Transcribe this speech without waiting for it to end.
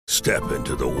Step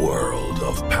into the world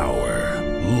of power,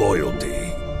 loyalty,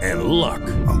 and luck.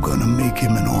 I'm gonna make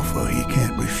him an offer he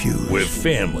can't refuse. With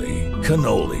family,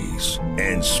 cannolis,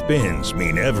 and spins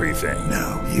mean everything.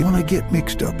 Now, you wanna get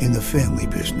mixed up in the family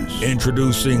business.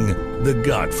 Introducing The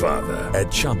Godfather at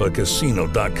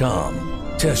ChumbaCasino.com.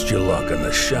 Test your luck in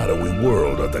the shadowy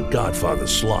world of The Godfather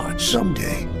slot.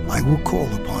 Someday, I will call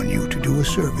upon you to do a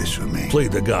service for me. Play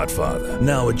The Godfather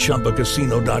now at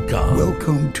ChumbaCasino.com.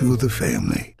 Welcome to the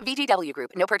family. VGW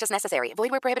Group. No purchase necessary. Void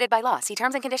where prohibited by law. See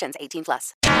terms and conditions.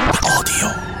 18+. Audio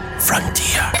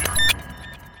Frontier.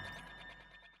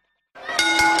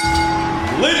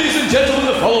 Ladies and gentlemen,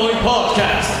 the following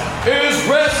podcast is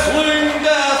Wrestling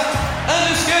Daft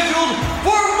and is scheduled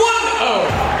for 1 hour.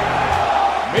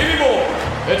 Maybe more.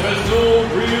 It has no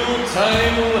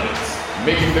real-time limits,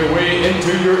 making their way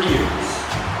into your ears.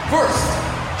 First,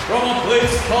 from a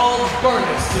place called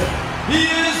Barneston, he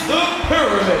is the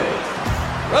Pyramid,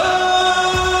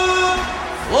 Red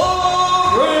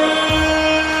Florence.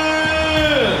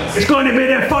 It's going to be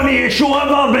the funniest show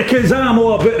ever because I'm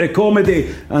all about the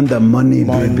comedy and the money,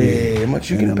 baby. How much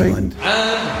you can pay? And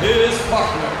his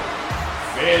partner,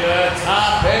 Fela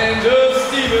Top Ender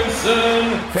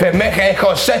Stevenson. From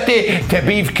Mexico City to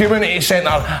Beef Community Centre,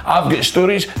 I've got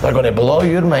stories that are going to blow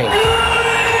your mind.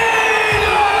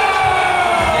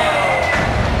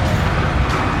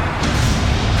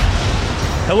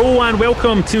 Hello and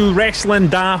welcome to Wrestling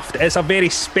Daft. It's a very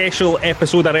special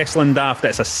episode of Wrestling Daft.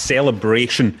 It's a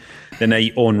celebration the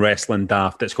night on Wrestling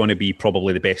Daft. It's going to be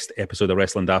probably the best episode of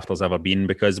Wrestling Daft there's ever been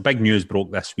because big news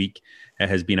broke this week. It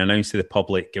has been announced to the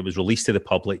public. It was released to the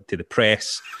public, to the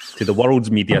press, to the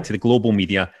world's media, to the global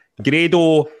media.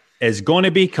 Grado is going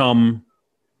to become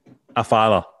a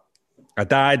father. A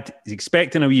dad. He's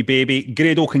expecting a wee baby.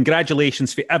 Grado,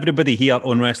 congratulations for everybody here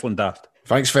on Wrestling Daft.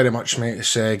 Thanks very much, mate.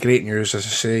 It's great news, as I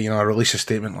say. I released a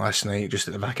statement last night, just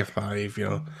at the back of 5.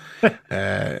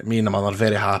 Me and the mother are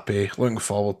very happy, looking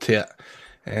forward to it.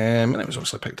 And it was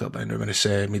obviously picked up by numerous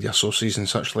media sources and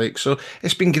such like. So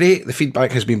it's been great. The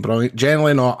feedback has been brilliant.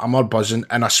 Generally, I'm all buzzing,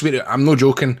 and I swear, I'm no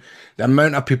joking. The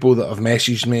amount of people that have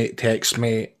messaged me, text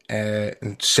me,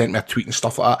 and sent me a tweet and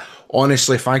stuff like that.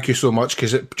 Honestly, thank you so much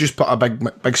because it just put a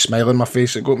big smile on my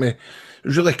face. It got me. It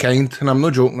was really kind, and I'm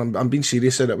not joking. I'm being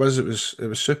serious. It was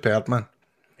superb, man.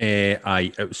 It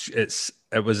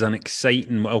was an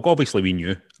exciting. Well, obviously we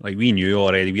knew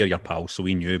already. We're your pals, so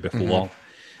we knew before. Mm-hmm.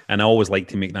 And I always like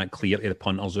to make that clear to the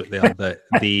punters out there that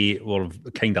they were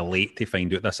kind of late to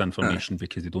find out this information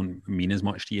because they don't mean as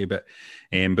much to you. But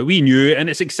we knew, and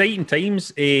it's exciting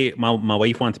times. My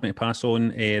wife wanted me to pass on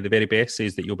the very best.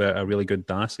 Says that you'll be a really good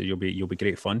dad. So you'll be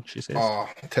great fun. She says. Oh,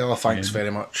 tell her thanks very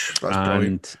much. That's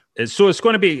brilliant. It's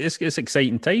going to be it's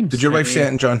exciting times. Did your wife say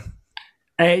it, John?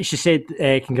 She said,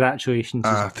 congratulations.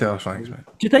 Tell her thanks, mate.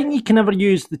 Do you think you can ever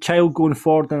use the child going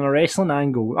forward in a wrestling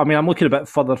angle? I mean, I'm looking a bit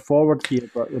further forward here,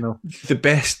 but, The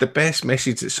best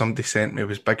message that somebody sent me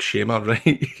was Big Shamer,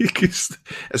 right? Because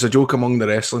it's a joke among the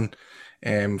wrestling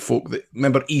folk that...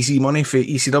 Remember Easy Money for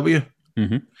ECW?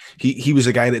 Mm-hmm. He was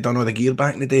the guy that done all the gear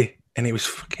back in the day, and he was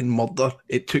fucking murdered.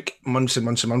 It took months and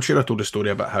months, and I'm sure I told a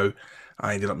story about how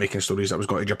I ended up making stories that I was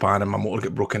going to Japan and my motor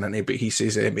got broken into, but he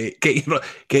says, mate, get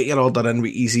your order in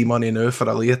with Easy Money now for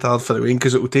a leotard for the win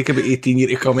because it will take about 18 years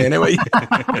to come anyway.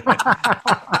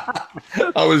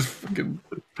 I was fucking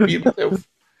peeing myself.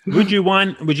 Would you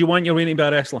want your win to be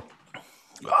a wrestler?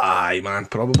 Aye, man,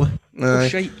 probably.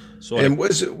 Shite. Sorry.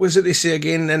 Was it they say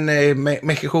again in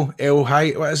Mexico?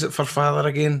 What is it for father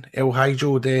again? El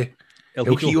Hijo de... El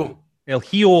Hijo. El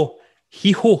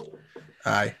Hijo.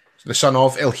 Aye. The son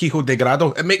of El Hijo de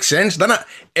Grado. It makes sense, doesn't it?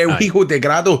 El Hijo de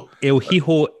Grado. El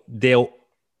Hijo del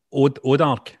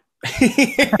Odark.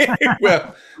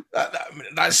 Well,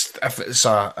 that's if it's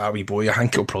a wee boy, I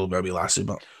think it'll probably be a wee lassie,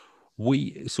 but...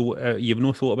 So you've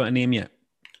no thought about a name yet?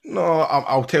 No,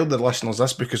 I'll tell the listeners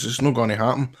this because it's not going to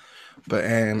happen. But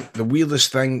the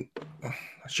weirdest thing...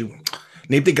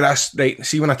 Nobody grass... Right,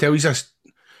 see when I tell you this...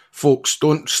 Folks,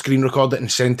 don't screen record it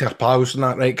and send to her pals and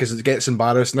that, right? Because it gets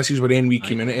embarrassed. And this is where we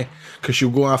community, because she'll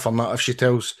go after that if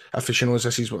she knows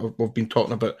this is what we've been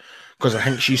talking about. Because I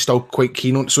think she's still quite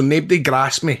keen on it. So nobody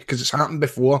grass me, because it's happened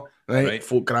before, right?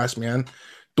 Folk grass me in.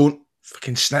 Don't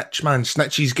fucking snitch, man.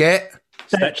 Snitches get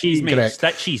stitches, mate. Correct.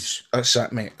 Stitches. That's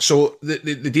it, mate. So the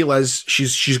deal is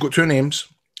she's got 2 names,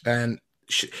 and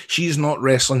she's not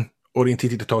wrestling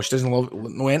orientated at all. She doesn't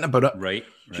know anything about it. Right.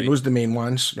 She knows the main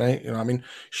ones, right? You know what I mean?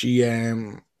 So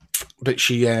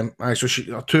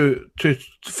she two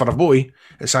for a boy.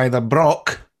 It's either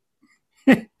Brock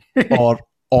or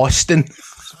Austin.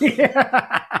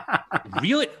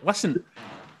 Really? Listen,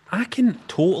 I can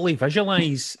totally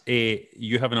visualise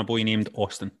you having a boy named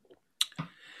Austin.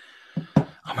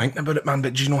 I'm thinking about it, man,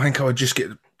 but do you know, I think I'd just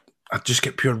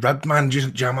get pure ribbed, man. Do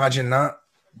you imagine that?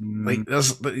 Like,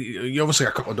 you obviously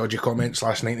got a couple of dodgy comments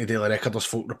last night in the Daily Record. There's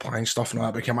folk replying stuff and all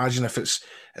that. But can you imagine if it's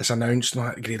announced and all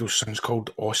that, Grado's son's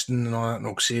called Austin and all that, and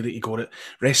they'll say that he got it.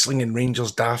 Wrestling and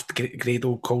Rangers daft.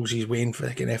 Grado calls his Wayne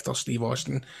freaking after Steve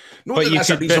Austin. No, but that's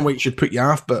a reason why it should put you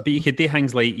off. But you could do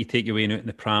things like you take your Wayne out in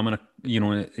the pram and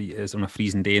it's on a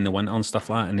freezing day in the winter and stuff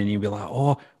like that, and then you'd be like,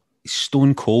 oh, he's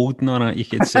stone cold and all that. You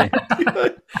could say,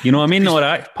 you know what I mean? All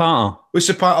that patter. What's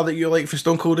the patter that you like for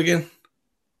Stone Cold again?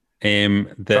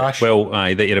 That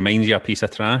he reminds you a piece of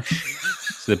trash.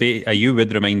 So you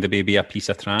would remind the baby a piece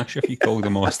of trash if you called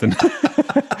him Austin.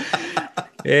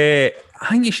 I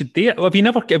think you should do it. Have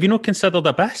you not considered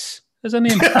Abyss as a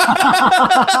name?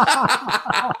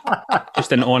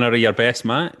 Just in honour of your best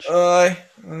match. Aye.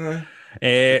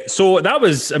 So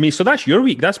that's your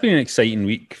week. That's been an exciting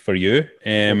week for you.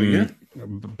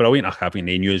 Brilliant. I haven't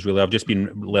any news really. I've just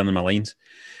been learning my lines.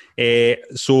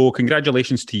 So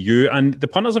congratulations to you. And the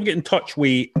punters have got in touch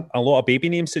with a lot of baby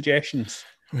name suggestions.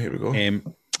 Here we go.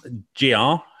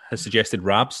 JR has suggested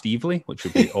Rab Stevely, which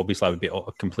would be obviously I would be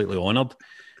completely honoured.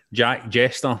 Jack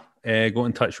Jester got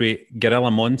in touch with Gorilla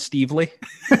Mon Stevely.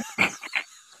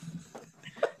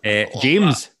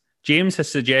 James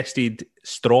has suggested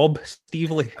Strob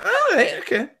Stevely. Oh, right,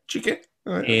 okay. Cheeky.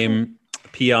 Right.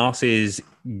 PR says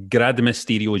Grad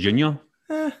Mysterio Jr.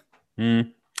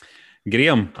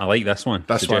 Graham, I like this one.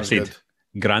 This one's good.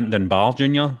 Grandin Barr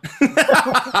Jr.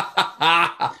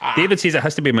 David says it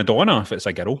has to be Madonna if it's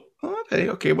a girl. Oh, right,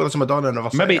 okay. Well, it's Madonna.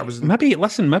 Maybe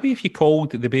if you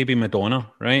called the baby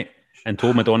Madonna, right, and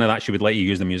told Madonna that she would let you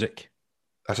use the music.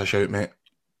 That's a shout, mate.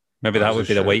 Maybe that would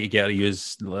be the way to get her to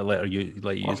use. Let you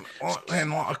use. What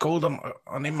I called him?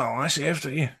 I named my lassie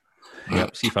after you.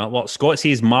 Yep. See if what Scott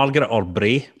says, Margaret or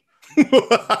Bray.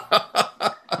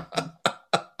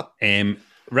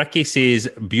 Ricky says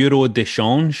Bureau de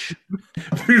Change.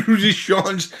 Bureau de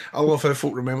Change. I love how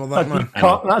folk remember that, man.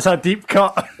 That's a deep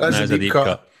cut. That's a deep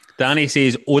cut. Danny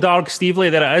says Odarg Stevely.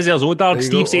 There it is. There's Odarg. There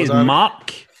Steve says Odarg.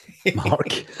 Mark.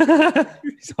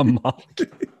 He's a Mark.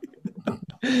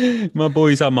 My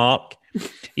boy's a Mark.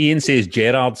 Ian says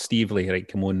Gerard Stevely. Right,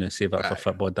 come on, save that for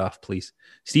Football Daft, please.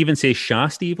 Stephen says Sha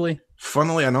Stevely.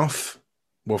 Funnily enough,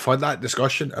 we've had that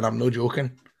discussion, and I'm no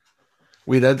joking.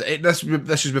 We did. This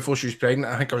was before she was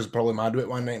pregnant. I think I was probably mad with it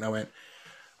one night, and I went,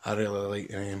 I really like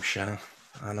the name Sha.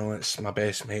 I know it's my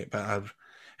best mate, but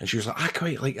and she was like, I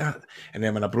quite like that. And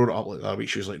then when I brought it up like that week,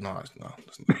 she was like, no.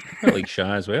 I like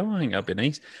Sha as well. I think that'd be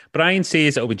nice. Brian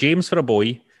says it'll be James for a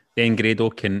boy. Then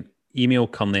Grado can email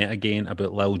Cornette again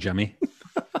about Lil Jimmy.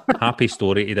 Happy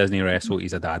story. He doesn't wrestle.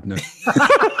 He's a dad now.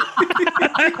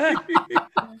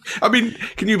 I mean,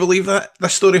 can you believe that?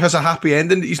 This story has a happy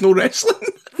ending. He's no wrestling.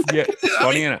 Yeah, it's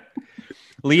funny, isn't it?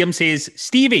 Liam says,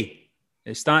 Stevie.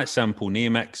 It's that simple. No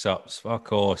mix-ups.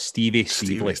 Fuck off. Stevie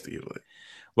Stevely.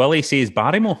 Willie says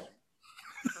Barrymore.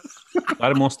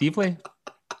 Barrymore Stevely.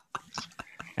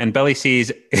 And Billy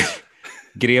says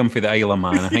Graham for the Isle of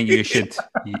Man. I think you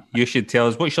should tell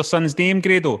us, what's your son's name,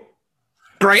 Grado?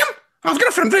 Graham? I've got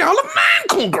a friend for the Isle of Man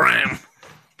called Graham.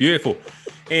 Beautiful.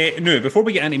 Now, before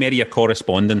we get into Media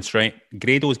correspondence, right,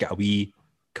 Grado's got a wee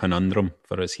conundrum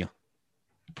for us here.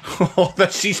 Oh,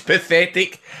 this is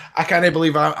pathetic. I can't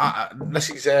believe this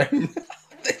is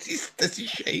this is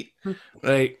shite.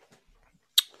 Right.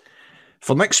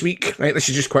 For next week, right, this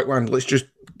is just a quick one. Let's just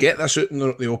get this out in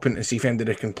the open and see if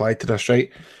anybody can apply to this, right?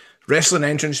 Wrestling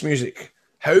entrance music.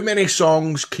 How many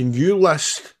songs can you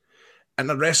list in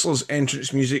a wrestler's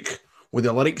entrance music with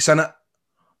the lyrics in it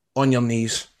on your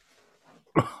knees?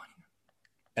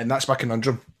 And that's my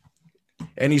conundrum.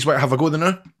 Any's what have I go there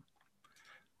now?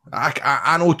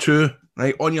 I know two,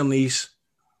 right? On your knees.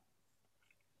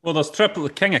 Well, there's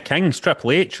King of Kings,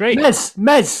 Triple H, right?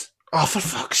 Miz. Oh, for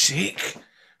fuck's sake.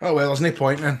 Oh, well, there's no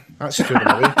point then. That's two in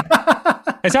a way.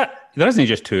 Is that? There isn't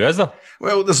just two, is there?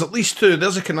 Well, there's at least two.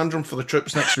 There's a conundrum for the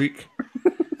troops next week.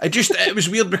 It was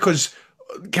weird because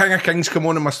King of Kings come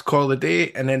on and Must Call the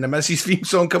Day, and then the Miz's theme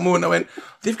song come on, and I went,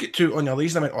 they've got two on your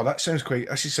knees, and I went, oh, that sounds quite,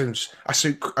 I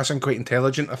sound quite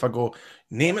intelligent if I go,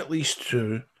 name at least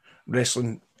two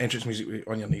wrestling entrance music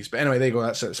on your knees. But anyway, there you go,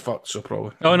 it's fucked, so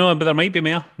probably. Oh no, but there might be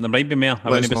more. I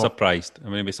wouldn't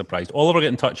be surprised. Oliver got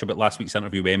in touch about last week's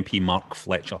interview with MP Mark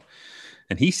Fletcher,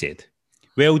 and he said,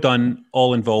 well done,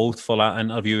 all involved, for that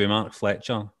interview with Mark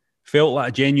Fletcher. Felt like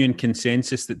a genuine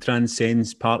consensus that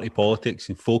transcends party politics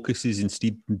and focuses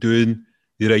instead on doing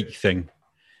the right thing.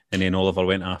 And then Oliver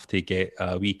went off to get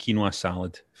a wee quinoa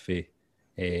salad for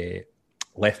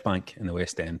left bank in the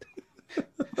West End.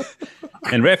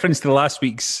 In reference to last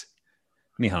week's...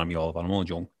 No harm you, Oliver, I'm only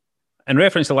joking. In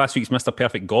reference to last week's Mr.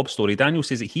 Perfect Gob story, Daniel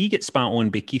says that he gets spat on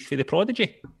by Keith for the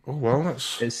Prodigy. Oh, well,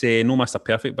 that's... It's no Mr.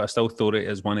 Perfect, but I still thought it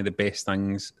is one of the best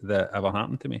things that ever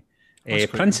happened to me.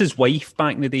 Prince's wife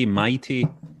back in the day, Mighty,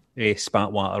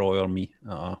 spat water over me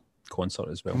at a concert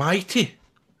as well. Mighty?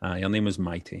 Her name was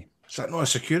Mighty. Is that not a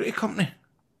security company?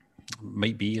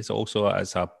 Might be. It's also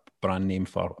a brand name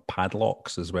for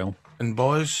padlocks as well. And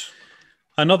boys...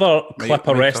 Another clip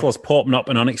of wrestlers popping up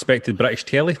in unexpected British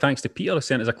telly, thanks to Peter, who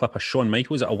sent us a clip of Shawn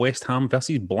Michaels at a West Ham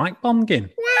versus Blackburn game.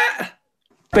 What?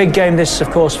 Big game this, of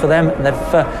course, for them.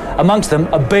 They've, amongst them,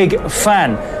 a big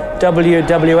fan,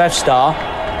 WWF star,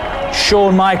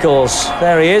 Shawn Michaels.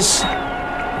 There he is.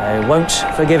 They won't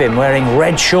forgive him, wearing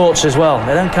red shorts as well.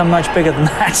 They don't come much bigger than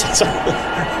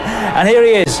that. And here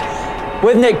he is,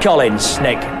 with Nick Collins.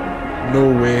 Nick.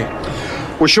 No way.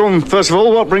 Well, Shawn, first of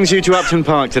all, what brings you to Upton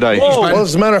Park today? Well,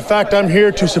 as a matter of fact, I'm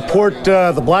here to support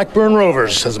the Blackburn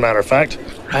Rovers, as a matter of fact.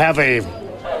 I have a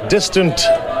distant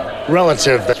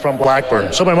relative that's from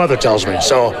Blackburn, so my mother tells me,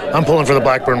 so I'm pulling for the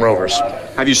Blackburn Rovers.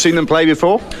 Have you seen them play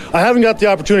before? I haven't got the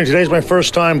opportunity. Today's my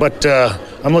first time, but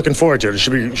I'm looking forward to it.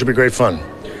 It should be great fun.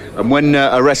 And when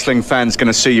a wrestling fan's going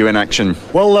to see you in action?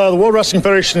 Well, the World Wrestling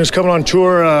Federation is coming on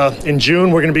tour in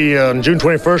June. We're going to be on June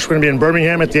 21st. We're going to be in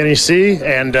Birmingham at the NEC,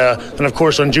 and then, of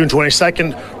course, on June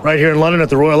 22nd, right here in London at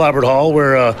the Royal Albert Hall,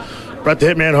 where Bret the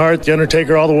Hitman Hart, The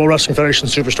Undertaker, all the World Wrestling Federation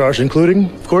superstars, including,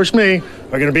 of course, me,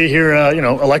 are going to be here,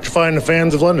 electrifying the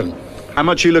fans of London. How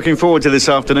much are you looking forward to this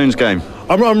afternoon's game?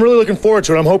 I'm really looking forward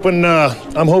to it. I'm hoping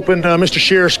Mr.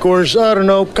 Shearer scores, I don't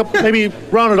know, maybe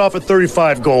round it off at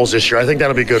 35 goals this year. I think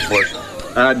that'll be good for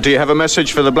it. Do you have a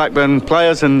message for the Blackburn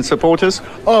players and supporters?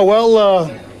 Oh, well,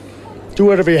 do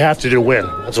whatever you have to do, win.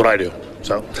 That's what I do.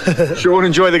 So, Shawn,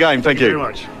 enjoy the game. Thank you very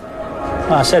much.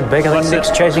 Well, I said big. I think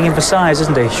Nick's chasing him for size,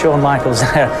 isn't he? Shawn Michaels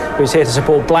there, who's here to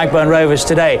support Blackburn Rovers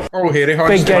today. Oh, hairy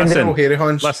horns. Big game.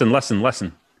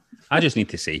 Listen. I just need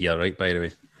to say here, right, by the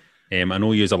way, I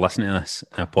know you are listening to this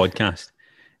podcast,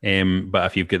 but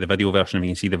if you've got the video version, you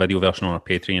can see the video version on our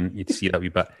Patreon, you'd see that wee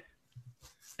bit.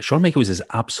 Shawn Michaels is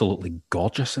absolutely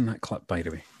gorgeous in that clip, by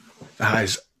the way.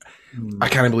 I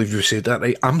can't believe you said that,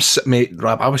 right?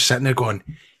 I was sitting there going,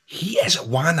 he is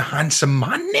one handsome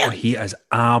man there. Oh, he is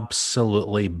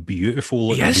absolutely beautiful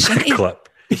looking in that clip.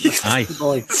 Aye,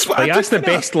 that's the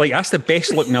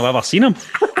best looking I've ever seen him.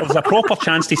 There's a proper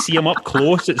chance to see him up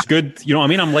close. It's good, you know what I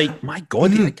mean? I'm like, my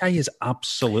God, that guy is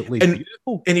absolutely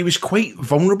beautiful, and he was quite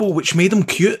vulnerable, which made him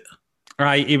cute.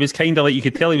 Right, he was kind of like, you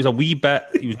could tell he was a wee bit.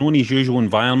 He was not in his usual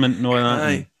environment and all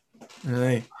that.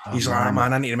 Aye. He's like,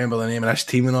 man, I need to remember the name of this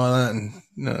team and all that, and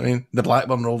you know what I mean, the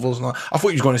Blackburn Rovers and all that. I thought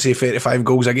he was going to say 35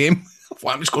 goals a game.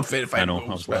 I was scored 35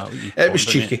 goals. It was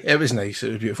cheeky. It was nice. It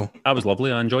was beautiful. That was lovely.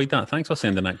 I enjoyed that. Thanks for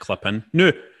sending that clip in.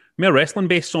 No, more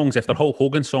wrestling-based songs. After Hulk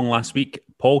Hogan's song last week,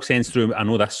 Paul sends through, I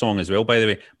know this song as well, by the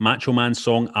way, Macho Man's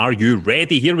song, Are You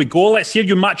Ready? Here we go. Let's hear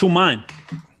you, Macho Man.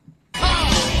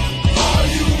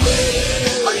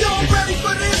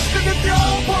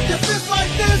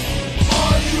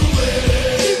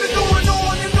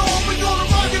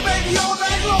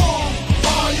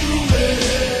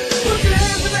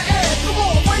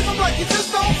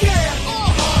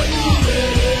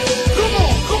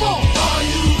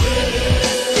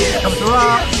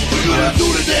 Do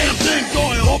the damn thing, so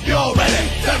I hope y'all ready.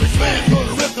 Savage man's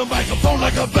gonna rip the microphone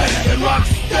like a band and rock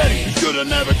steady. You should have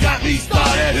never got me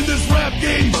started in this rap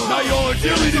game. Now you're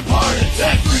dearly departed.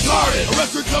 That's regarded. A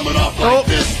record coming off like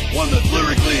this, one that's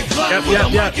lyrically inclined with a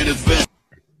mic in his fist.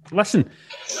 Listen,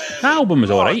 that album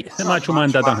was alright. The Macho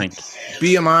Man did, I think.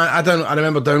 Be a Man. I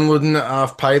remember downloading it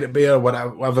off Pirate Bay or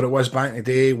whatever it was back in the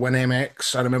day.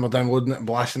 WinMX. I remember downloading it and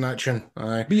blasting that tune.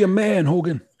 Aye. Be a man,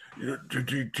 Hogan.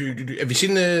 Have you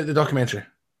seen the documentary?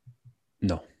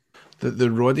 No. The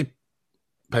Roddy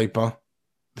Piper,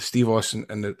 the Steve Austin,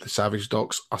 and the Savage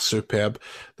Docs are superb.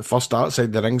 The first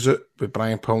outside the rings out with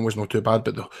Brian Pong was not too bad,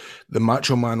 but the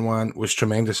Macho Man one was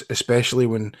tremendous, especially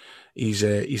when his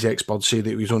ex-bud said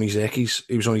that he was on his Eckies.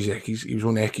 He was on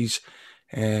Eckies,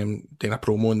 doing a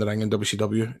promo in the ring in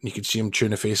WCW, and you could see him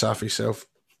tune the face off himself.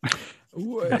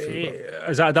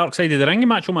 Is that a Dark Side of the Ring,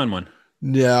 Macho Man one?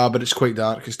 Yeah, but it's quite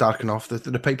dark. It's dark enough.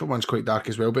 The Piper one's quite dark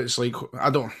as well, but it's like, I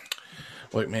don't...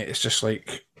 Look, mate, it's just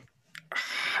like...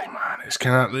 man, it's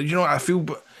kind of... You know what I feel?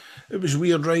 But it was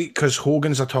weird, right? Because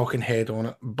Hogan's a talking head on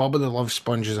it. Bubba the Love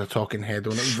Sponge is a talking head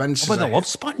on it. Vince Bubba the Love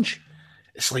Sponge?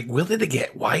 It's like, where did they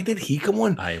get... Why did he come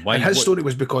on? And his story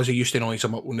was because he used to noise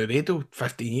him up on the radio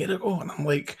 15 years ago. And I'm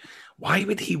like, why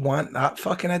would he want that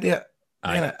fucking idiot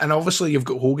And obviously you've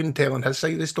got Hogan telling his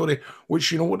side of the story,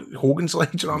 which you know what Hogan's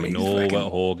like. Do you know what I mean? We know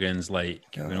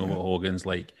what Hogan's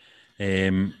like.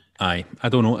 Aye, I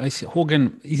don't know.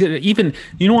 Hogan, even,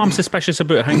 you know what I'm suspicious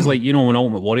about? Things like, you know, when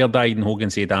Ultimate Warrior died and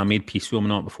Hogan said, I made peace with him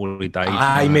not before he died.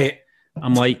 Aye, mate.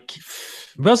 I'm like,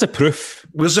 where's the proof?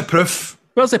 Where's the proof?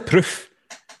 Where's the proof?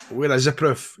 Where is the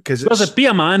proof? Because where's it? Be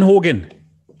a man, Hogan. You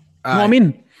know what I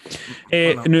mean?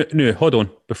 No, hold on.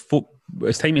 Before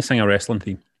it's time to sing a wrestling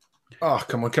theme. Oh,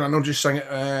 come on. Can I not just sing it?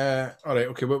 All right,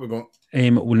 okay, what we got?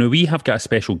 Well, we have got a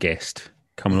special guest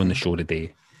coming on the show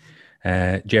today.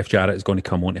 Jeff Jarrett is going to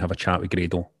come on to have a chat with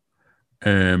Grado.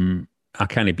 I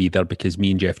can't be there because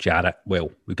me and Jeff Jarrett, well,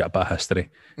 we've got a bit of history,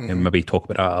 and maybe talk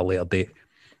about that at a later date.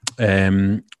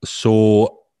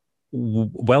 So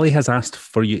Willie has asked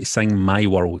for you to sing My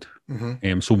World.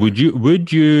 So would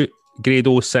you,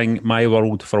 Grado, sing My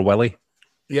World for Willie?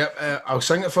 Yep, I'll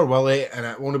sing it for Willie, and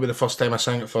it won't be the first time I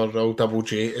sing it for old Double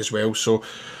J as well. So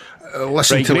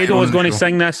listen right, to Grado is going to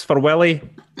sing this for Willie.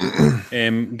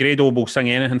 Grado will sing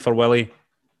anything for Willie.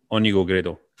 On you go,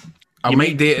 Grado. I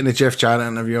might do it in the Jeff Jarrett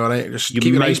interview, all right? Just keep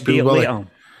your eyes peeled, Willie.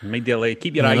 Keep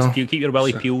your eyes peeled. Keep your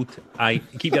Willie peeled.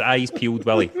 Keep your eyes peeled,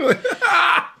 Willie.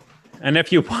 And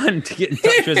if you want to get in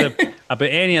touch with us about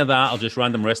any of that or just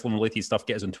random wrestling related stuff,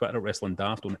 get us on Twitter at Wrestling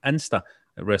Daft, on Insta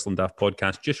at Wrestling Daft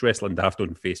Podcast, just Wrestling Daft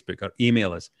on Facebook, or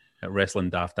email us at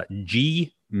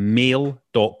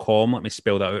wrestlingdaft@gmail.com. Let me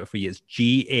spell that out for you. It's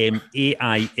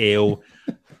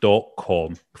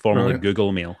gmail.com, formerly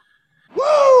Google Mail.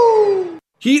 Woo!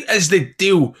 Here is the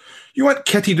deal. You want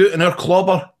kitted out in our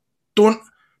clobber?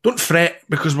 Don't fret,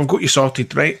 because we've got you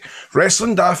sorted, right?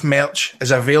 Wrestling Daft merch is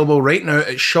available right now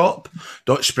at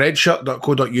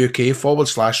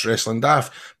shop.spreadshirt.co.uk/Wrestling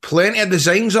Daft. Plenty of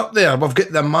designs up there. We've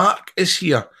got the Mark is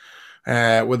here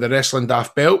with the Wrestling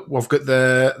Daft belt. We've got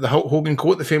the Hulk Hogan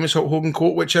coat, the famous Hulk Hogan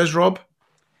coat, which is, Rob?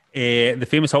 The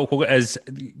famous Hulk Hogan is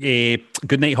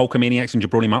Good Night Hulkamaniacs and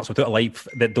Jabroni Marks without a life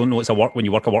that don't know it's a work when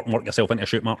you work a work and work yourself into a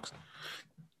shoot marks.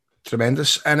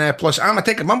 Tremendous. And plus, I'm a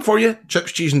taking mum for you.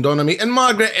 Chips, cheese and Donna meat. And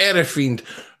Margaret Erifiend.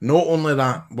 Not only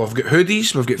that, we've got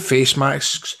hoodies, we've got face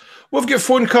masks, we've got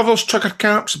phone covers, trucker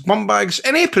caps, bum bags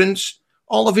and aprons,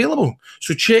 all available.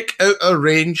 So check out our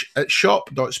range at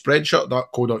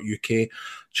shop.spreadshirt.co.uk.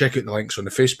 Check out the links on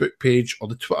the Facebook page or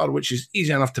the Twitter, which is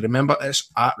easy enough to remember. It's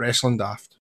at Wrestling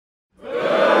Daft.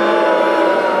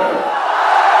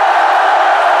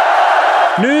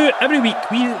 Now, every week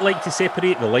we like to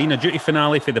separate the Line of Duty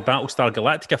finale for the Battlestar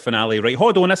Galactica finale. Right,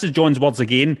 hold on, this is John's words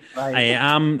again. Right.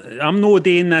 I'm no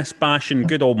doing this bashing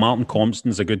good old Martin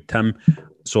Compston's a good Tim,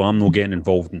 so I'm not getting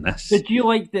involved in this. Did you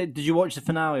watch the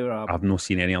finale, Rob? I've not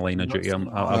seen any Line of Duty.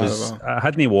 I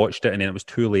hadn't watched it, and then it was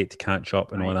too late to catch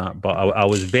up and all that. But I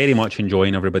was very much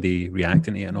enjoying everybody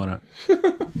reacting to it and all that.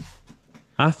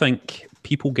 I think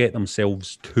people get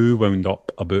themselves too wound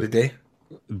up about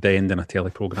the ending of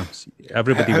teleprograms.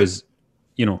 Everybody was,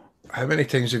 you know. How many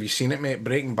times have you seen it, mate?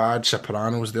 Breaking Bad,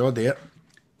 Sopranos, they all do it.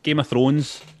 Game of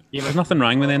Thrones. There's nothing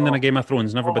wrong with the ending of Game of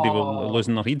Thrones, and everybody were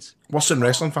losing their heads. Worse than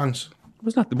wrestling fans.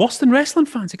 Was that worse than wrestling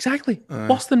fans? Exactly.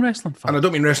 Worse than wrestling fans. And I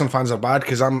don't mean wrestling fans are bad,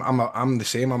 because I'm the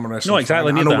same. I'm a wrestling fan. No,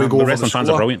 exactly. I know we go wrestling fans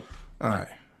are brilliant. Aye.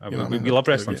 We love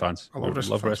wrestling fans. I love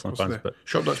wrestling fans. But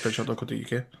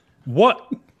shop.spreadshirt.co.uk. What,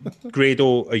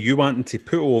 Grado, are you wanting to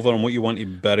put over and what you want to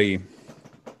bury?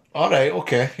 All right,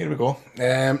 okay, here we go.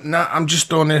 I'm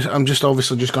just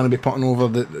obviously just going to be putting over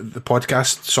the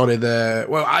podcast.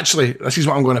 Well, actually, this is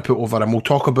what I'm going to put over, and we'll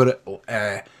talk about it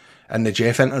in the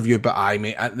Jeff interview. But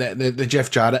mate, the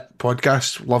Jeff Jarrett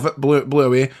podcast, love it,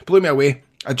 blew me away.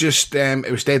 I just, it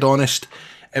was dead honest.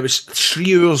 It was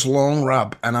 3 hours long,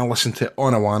 Rab, and I listened to it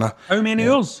on Awana. How many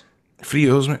hours? 3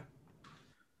 hours, mate.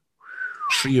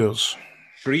 3 hours.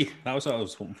 3. That was what I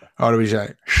was hoping for. Or was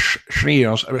it 3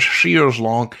 years? It was 3 years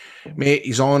long, mate.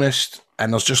 He's honest,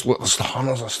 and there's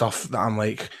hundreds of stuff that I'm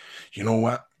like, you know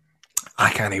what?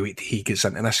 I can't wait till he gets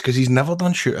into this, because he's never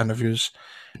done shoot interviews.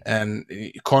 And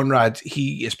Conrad,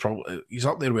 he's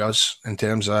up there with us in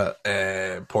terms of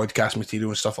podcast material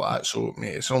and stuff like that. So,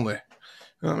 mate, it's only, you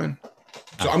know what I mean?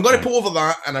 So I'm going to put over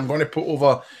that, and I'm going to put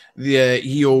over the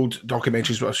ye old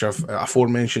documentaries which I've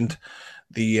aforementioned.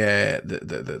 The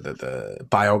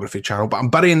biography channel, but I'm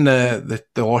burying the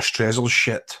Lost Treasures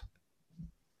shit.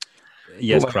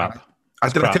 Yeah, it's crap. We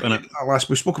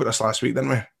spoke about this last week, didn't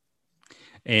we?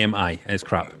 Aye, it's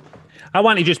crap. I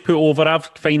want to just put over,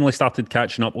 I've finally started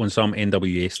catching up on some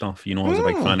NWA stuff. You know, I was a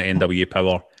big fan of NWA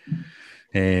Power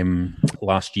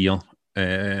last year.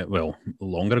 Well,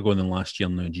 longer ago than last year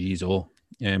now,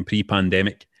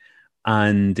 pre-pandemic.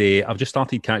 And I've just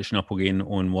started catching up again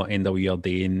on what NWA are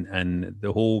doing and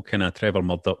the whole kind of Trevor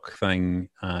Murdoch thing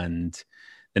and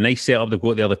the nice setup they've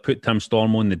got there. They put Tim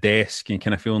Storm on the desk and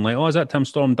kind of feeling like, oh, is that Tim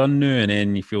Storm done now? And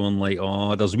then you're feeling like,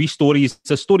 oh, there's wee stories.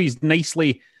 The stories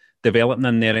nicely developing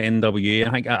in there at NWA.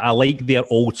 I think I like their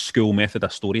old school method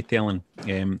of storytelling.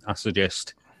 I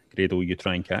suggest, Grado, you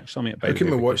try and catch some of it. How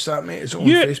can we watch that, mate? Is it on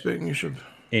Facebook and YouTube?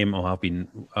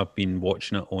 I've been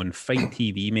watching it on Fight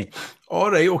TV, mate.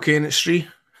 All right, okay, and it's free.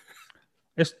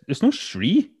 It's not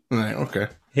free. Right, okay.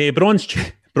 Hey, Bronze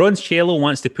Cello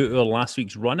wants to put our last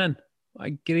week's run in.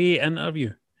 A great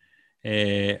interview.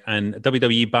 And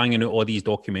WWE banging out all these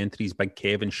documentaries. Big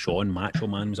Kevin, Shawn, Macho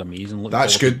Man was amazing.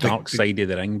 That's good. Dark Side of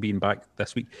the Ring being back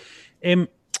this week.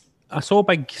 I saw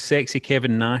big sexy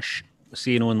Kevin Nash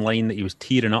saying online that he was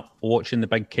tearing up watching the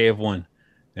Big Kev one.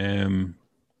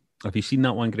 Have you seen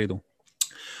that one, Grado?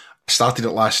 I started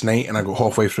it last night and I got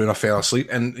halfway through and I fell asleep.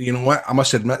 And you know what? I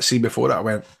must admit, before that I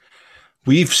went,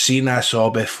 we've seen this all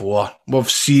before. We've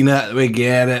seen it. We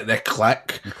get it. The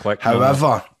click.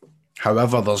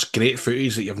 However, there's great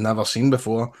footage that you've never seen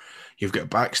before. You've got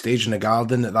backstage in the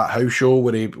Garden at that house show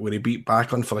where he beat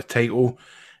Backlund for the title.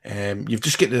 You've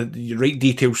just got the right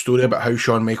detailed story about how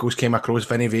Shawn Michaels came across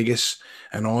Vinny Vegas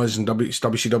and Oz and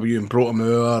WCW and brought him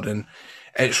over, and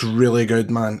it's really good,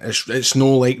 man. It's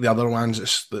no like the other ones.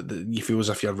 It's you feel as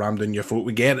if you're rammed in your throat.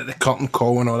 We get it, the curtain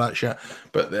call and all that shit,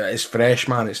 but it's fresh,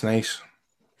 man. It's nice.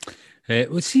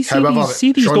 However,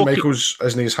 Shawn Michaels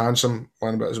isn't as handsome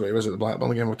one bit as what he was at the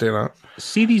Blackburn game. We'll tell you that.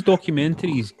 See these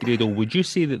documentaries, Grado, would you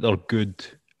say that they're good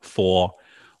for,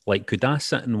 like, could I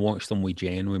sit and watch them with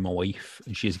Jen, with my wife,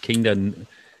 and she's kind of,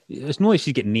 it's not like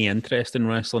she's getting no interest in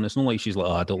wrestling, it's not like she's like,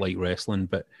 oh, I don't like wrestling,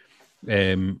 but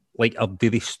like, do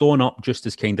they stone up just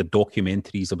as kind of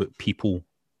documentaries about people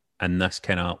in this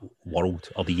kind of world,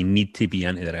 or do you need to be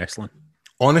into the wrestling?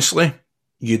 Honestly,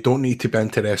 you don't need to be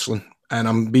into wrestling. And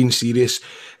I'm being serious.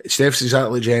 Steph's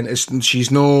exactly Jen.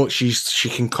 She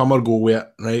can come or go with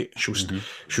it, right? She'll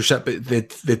sit, but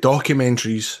the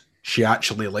documentaries she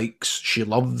actually likes. She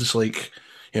loves, like,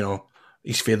 you know,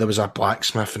 his father was a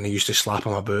blacksmith and he used to slap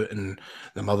him about, and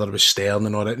the mother was stern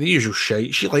and all that. The usual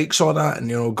shit. She likes all that, and,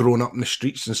 you know, growing up in the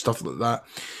streets and stuff like that.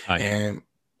 I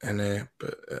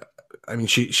mean,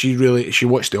 she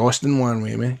watched the Austin one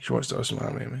with me. She watched the Austin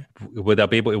one with me. Would I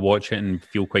be able to watch it and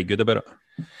feel quite good about it?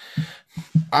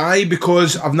 Aye,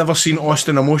 because I've never seen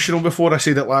Austin emotional before. I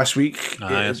said it last week.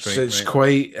 It's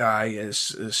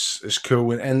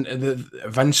cool, and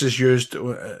Vince is used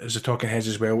as a talking heads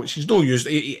as well, which he's no used.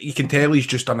 You can tell he's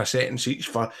just done a sentence each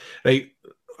for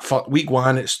week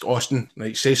one. It's Austin,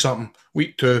 right? Say something.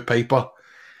 Week two, Piper.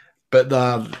 But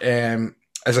they're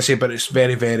as I say, but it's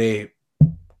very, very.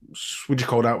 What do you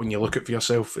call that when you look at it for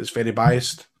yourself? It's very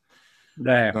biased.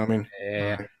 Yeah, you know what I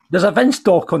mean. There's a Vince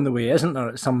doc on the way, isn't there,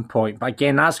 at some point? But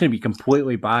again, that's going to be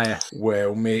completely biased.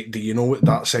 Well, mate, do you know what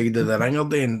that side of the ring are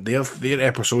doing? Their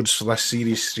episodes for this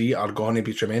series 3 are going to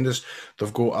be tremendous.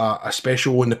 They've got a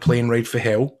special on the plane ride for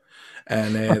hell,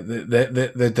 and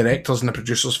the directors and the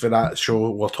producers for that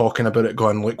show were talking about it,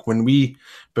 going, look,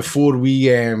 before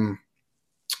we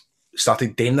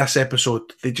started doing this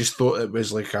episode, they just thought it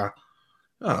was like a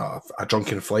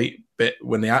drunken flight, but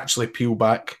when they actually peel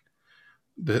back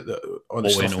all the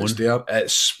stuff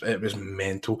that's there, it was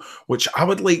mental, which I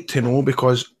would like to know,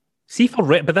 because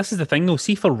but this is the thing though,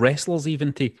 see, for wrestlers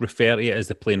even to refer to it as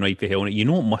the plane ride for hell, you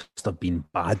know, it must have been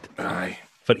bad. Aye.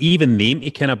 For even them to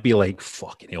kind of be like,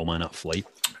 fucking hell, man, that flight.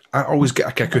 I always get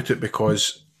a kick out of it,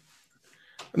 because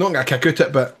I don't get a kick out of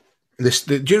it, but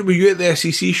were you at the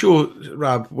SEC show,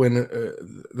 Rab, when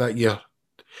that year?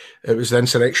 It was the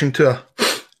Insurrection tour.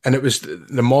 And it was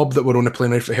the mob that were on the plane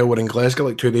ride for hell were in Glasgow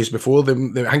like 2 days before. I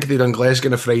think they done Glasgow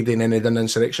on a Friday, and then they done the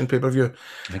Insurrection pay-per-view.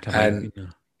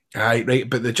 Right,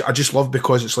 but I just love,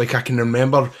 because it's like I can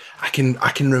remember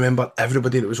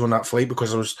everybody that was on that flight,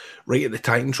 because I was right at the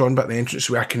Titantron bit, the entrance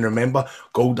where I can remember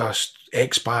Goldust,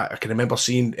 X-Pac, I can remember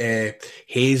seeing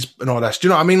Hayes and all this. Do you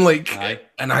know what I mean? Like,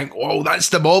 and I think, oh, that's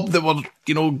the mob that were,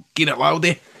 you know, getting it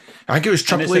loudy. I think it was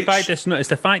Triple H. It's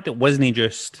the fact that it wasn't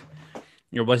just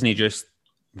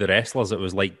the wrestlers, it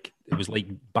was like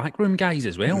backroom guys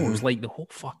as well. It was like the whole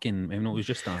fucking, it was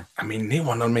just a... I mean, no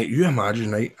wonder, mate. You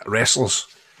imagine, right? Wrestlers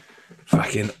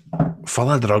fucking full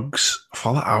of drugs,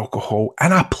 full of alcohol,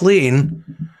 in a plane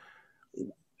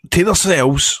to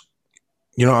themselves.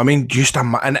 You know what I mean? Just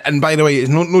and by the way, it's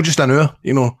not just an hour,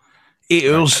 you know,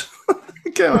 8 hours.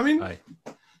 You know what I mean?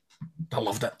 I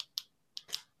loved it.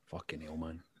 Fucking hell,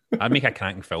 man. I'd make a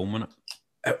cracking film on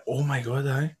it. Oh my God,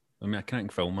 aye. I mean, I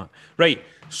can't film that. Right,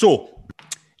 so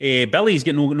Billy's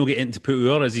getting no get into put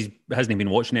hour, as he hasn't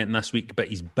been watching it this week, but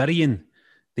he's burying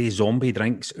the zombie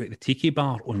drinks out the tiki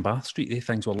bar on Bath Street. They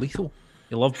things were lethal.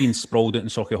 He loved being sprawled out in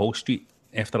Sauchiehall Street,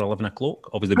 after 11 o'clock.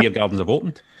 Obviously, the beer gardens have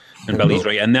opened, and Billy's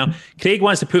right in there. Craig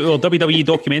wants to put our WWE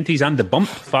documentaries and The Bump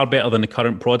far better than the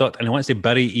current product, and he wants to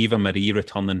bury Eva Marie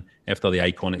returning after the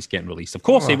Iconics getting released. Of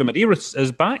course, Eva Marie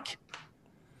is back.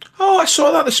 Oh, I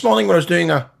saw that this morning when I was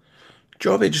doing a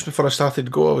jobby just before I started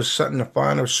to go. I was sitting in the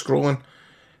fan, I was scrolling,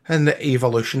 and the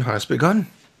evolution has begun.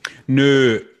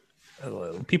 No,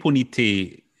 people need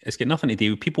to. It's got nothing to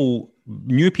do with people.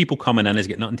 New people coming in has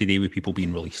got nothing to do with people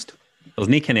being released. There's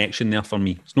no connection there for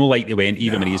me. It's no like they went,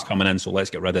 Eva Marie's coming in, so let's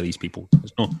get rid of these people.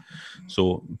 It's no.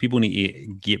 So people need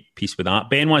to get peace with that.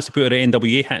 Ben wants to put her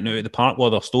NWA hitting out at the park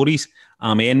with their stories.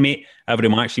 I'm in, mate. Every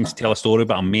match seems to tell a story,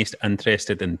 but I'm most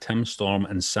interested in Tim Storm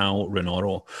and Sal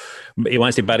Rinauro. He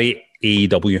wants to bury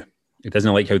AEW. He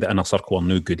doesn't like how the Inner Circle are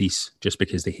no goodies just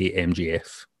because they hate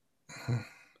MJF.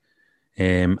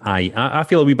 I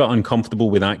feel a wee bit uncomfortable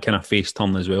with that kind of face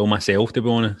turn as well myself, to be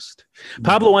honest.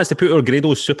 Pablo wants to put our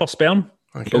Grado's super sperm.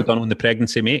 Well done on the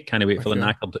pregnancy, mate. Can't wait for the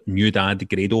knackered new dad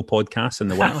Grado podcast in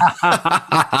the winter.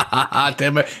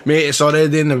 Damn it, mate, it's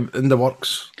already in the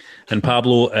works. And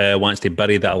Pablo wants to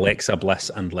bury the Alexa Bliss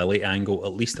and Lily angle.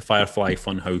 At least the Firefly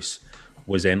Funhouse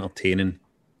was entertaining.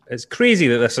 It's crazy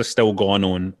that this is still going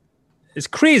on. It's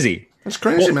crazy. It's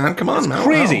crazy, man. Come on, man. It's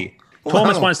crazy. Wow.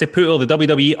 Thomas wants to put all the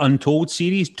WWE Untold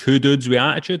series, Two Dudes with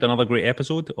Attitude, another great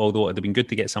episode, although it'd have been good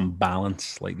to get some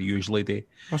balance like they usually do.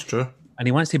 That's true. And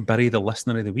he wants to bury the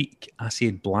listener of the week. I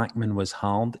said Blackman was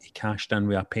hard. He cashed in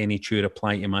with a penny chew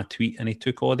reply to my tweet and he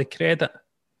took all the credit.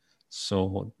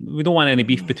 So we don't want any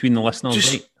beef between the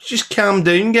listeners. Just calm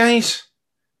down, guys.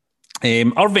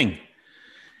 Irving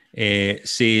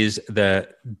says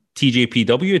that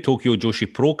TJPW, Tokyo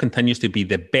Joshi Pro, continues to be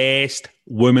the best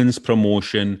women's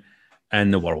promotion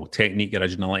in the world. Technique,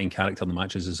 originality, and character in the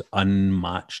matches is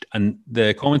unmatched. And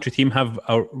the commentary team have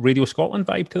a Radio Scotland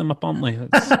vibe to them, apparently.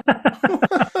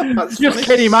 That's just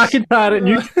Kenny McIntyre at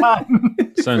New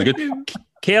Japan. Sounds good.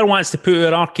 Kerr wants to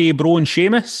put our RK Bro and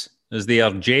Sheamus as they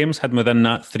are James, hidden within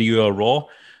that 3-hour Raw.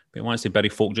 But he wants to bury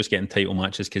folk just getting title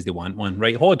matches because they want one.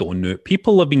 Right, hold on now.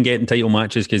 People have been getting title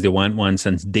matches because they want one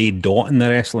since day dot in the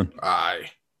wrestling.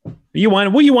 Aye.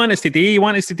 What you want us to do? You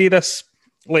want us to do this?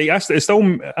 Like, I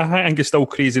think it's still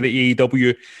crazy that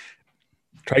AEW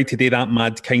tried to do that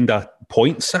mad kind of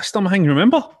point system thing,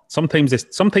 remember? Sometimes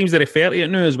they refer to it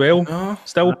now as well. No.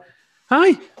 Still.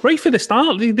 Aye, right for the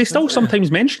start. They still sometimes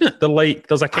mention it. They're like,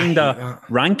 there's a kind of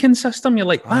ranking system. You're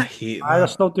like, I hate that. They're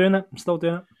still doing it. I'm still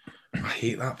doing it. I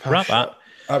hate that. Wrap that.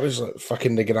 That was like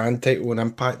fucking the grand title and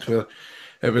Impact where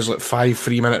it was like 5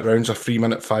 3-minute rounds or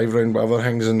 3-minute 5-round whatever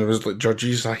things, and there was like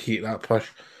judges. I hate that push.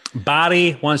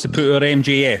 Barry wants to put her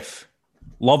MJF.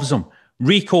 Loves him.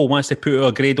 Rico wants to put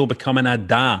her Grado becoming a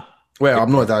da. Well,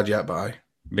 I'm not a dad yet, but aye.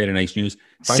 Very nice news.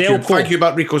 Thank you,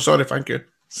 but Rico, sorry, thank you.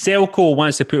 Selco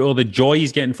wants to put all the joy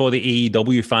he's getting for the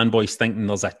AEW fanboys thinking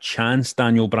there's a chance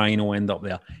Daniel Bryan will end up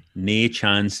there. No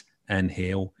chance in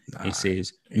hell, he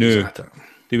says. No.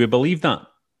 Do we believe that?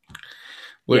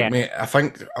 Look, mate, I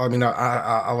think, I mean,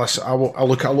 I listen, I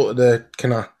look at a lot of the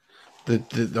kind of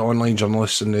the online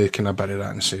journalists and they kind of bury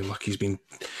that and say, look, he's been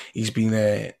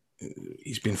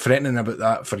threatening about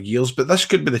that for years, but this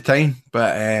could be the time.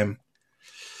 But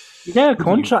he's out of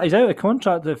contract. He's out of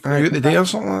contract. Out the day or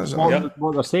something.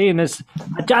 What they're saying is,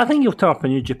 I think he'll turn up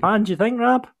in New Japan. Do you think,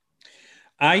 Rab?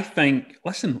 I think.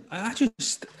 Listen, I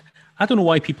don't know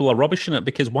why people are rubbishing it,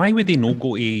 because why would they not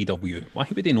go to AEW? Why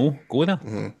would they not go there?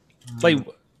 Mm-hmm. Like,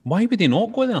 why would they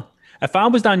not go there? If I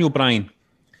was Daniel Bryan,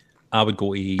 I would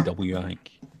go to AEW, I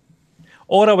think.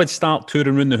 Or I would start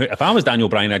touring around the house. If I was Daniel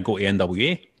Bryan, I'd go to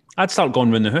NWA. I'd start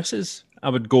going around the houses. I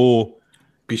would go...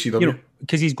 BCW.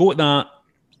 Because he's got that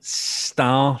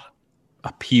star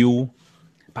appeal.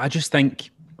 But I just think...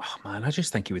 Oh, man, I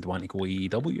just think he would want to go to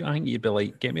AEW. I think he'd be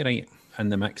like, get me right in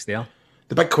the mix there.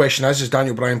 The big question is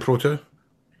Daniel Bryan Pro 2?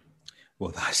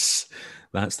 Well, that's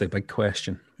the big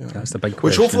question. Yeah. That's the big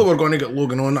question. Which hopefully we're going to get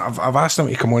Logan on. I've asked him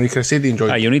to come on. He said he enjoyed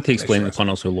it. You need to explain to the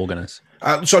punters who Logan is.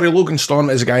 Sorry, Logan Storm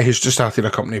is a guy who's just started a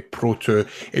company, Pro 2.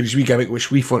 It was a wee gimmick which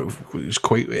we thought was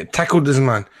quite... It tickled us,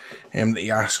 man, that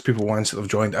he asked people once that have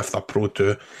joined if they're Pro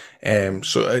 2.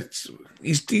 So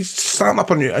he's starting up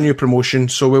a new promotion,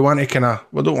 so we don't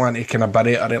want to kind of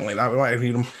bury it or anything like that. We want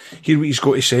to hear what he's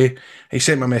got to say. He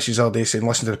sent me a message the other day saying,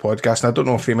 listen to the podcast, and I don't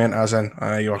know if he meant as in,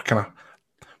 you're kind of...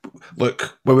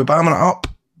 Look, were we bamming it up?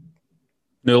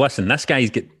 No, listen, this guy's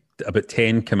got about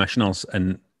 10 commissioners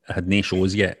and had no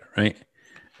shows yet, right?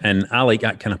 And I like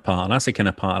that kind of part. That's the kind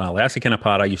of part I like. That's the kind of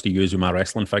part I used to use with my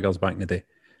wrestling figures back in the day,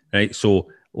 right? So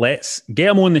let's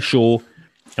get him on the show.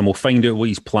 and we'll find out what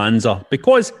his plans are.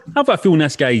 Because I've got a feeling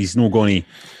this guy he's not going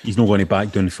to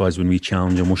back down for us when we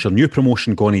challenge him. We'll share new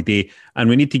promotion going today, and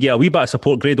we need to get a wee bit of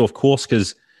support, Grado, of course,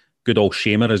 because good old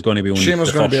Shamer is going to be on the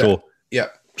first show. Yeah.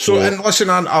 So, and listen,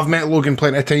 I've met Logan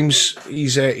plenty of times.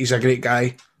 He's a great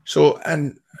guy. So,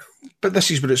 but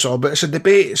this is what it's all about. It's a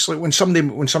debate. It's like when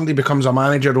somebody becomes a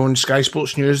manager on Sky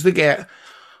Sports News, they get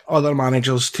other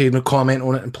managers to comment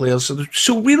on it and players.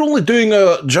 So we're only doing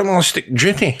a journalistic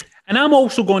duty. And I'm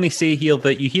also going to say here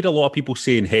that you hear a lot of people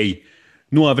saying, hey,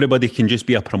 no, everybody can just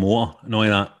be a promoter and all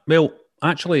that. Well,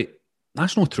 actually,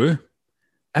 that's not true.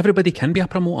 Everybody can be a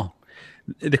promoter.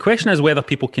 The question is whether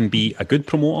people can be a good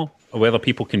promoter or whether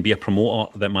people can be a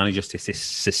promoter that manages to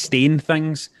sustain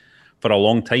things for a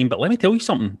long time. But let me tell you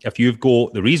something. If you've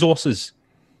got the resources,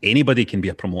 anybody can be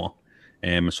a promoter.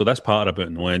 So that's part about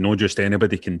it. Not just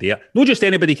anybody can do it. Not just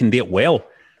anybody can do it well.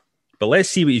 But let's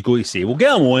see what he's going to say. We'll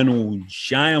get him on, we'll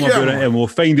shy him about it, and we'll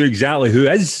find out exactly who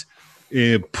is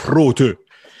pro to.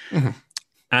 Mm-hmm.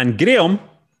 And Graham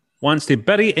wants to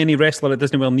bury any wrestler that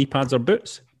doesn't wear knee pads or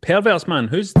boots. Perverts, man.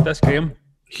 Who's this, Graham?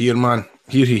 Here, man.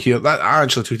 Here. That I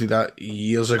actually tweeted that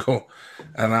years ago.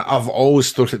 And I've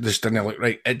always thought it just didn't look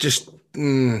right. It just,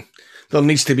 there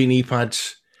needs to be knee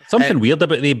pads. Something weird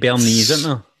about the bare knees, isn't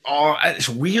there? Oh, it's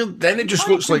weird. Then it just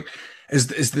looks like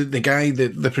is the guy,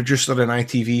 the producer in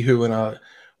ITV who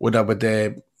when I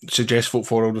would suggest folk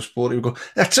for all the sport, he would go,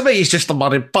 that's a way he's just a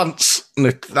man in pants.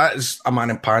 Now, that is a man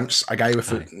in pants, a guy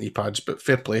with knee pads, but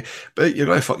fair play. But you're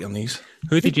going to fuck your knees.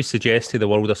 Who did you suggest to the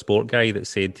World of Sport guy that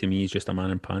said to me he's just a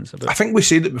man in pants? I think we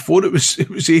said it before. It was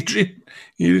Adrian.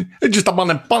 He's just a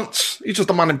man in pants. He's just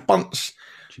a man in pants.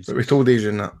 Jesus. But we told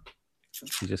Adrian that.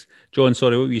 Jesus. John,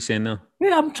 sorry, what were you saying now?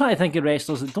 Yeah, I'm trying to think of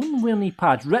wrestlers that don't wear knee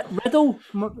pads. Riddle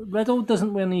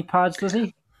doesn't wear knee pads, does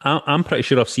he? I'm pretty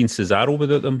sure I've seen Cesaro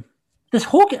without them. Does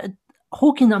Hogan,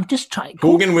 I'm just trying.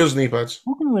 Hogan wears knee pads.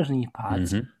 Hogan wears knee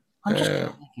pads. Mm-hmm. I'm just trying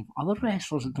to think of other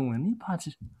wrestlers that don't wear knee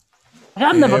pads.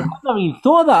 I've never even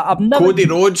thought of that. Cody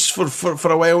Rhodes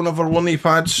for a while never wore knee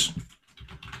pads.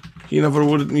 He never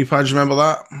wore knee pads. Remember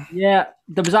that? Yeah,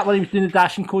 was that when he was doing the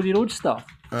Dashing Cody Rhodes stuff?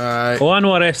 I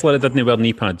know a wrestler that didn't wear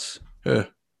knee pads. Who?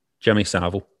 Jimmy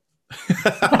Savile.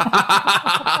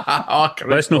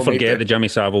 Let's not forget that Jimmy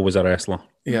Savile was a wrestler.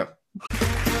 Yeah.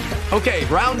 Okay,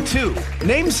 round 2.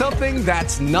 Name something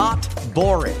that's not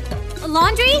boring. A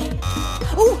laundry?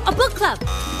 Ooh, a book club.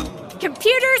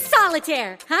 Computer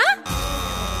solitaire, huh?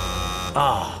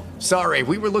 Ah, sorry,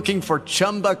 we were looking for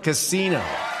Chumba Casino.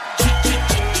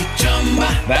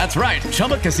 That's right,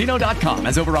 ChumbaCasino.com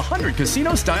has over 100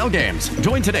 casino-style games.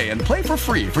 Join today and play for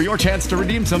free for your chance to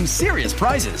redeem some serious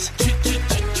prizes.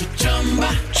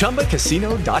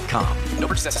 ChumbaCasino.com. No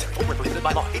purchase necessary. Void where prohibited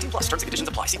by law. 18+. Terms and conditions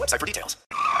apply. See website for details.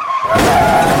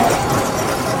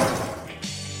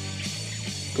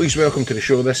 Please welcome to the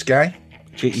show this guy,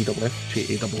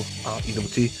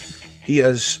 J-E-W-F-J-A-W-R-E-W-T. He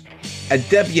is a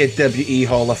WWE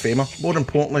Hall of Famer. More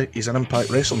importantly, he's an Impact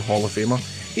Wrestling Hall of Famer.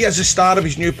 He is the star of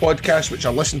his new podcast, which I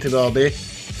listened to the other day.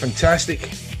 Fantastic.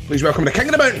 Please welcome the King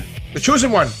of the Mountain, the chosen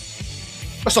one,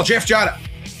 Mr. Jeff Jarrett.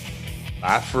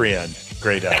 My friend.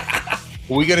 Great. Are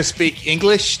we going to speak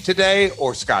English today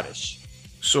or Scottish?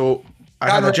 So I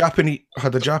had a Japanese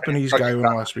guy on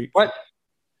last week. What?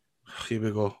 Here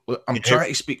we go. Look, I'm trying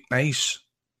to speak nice.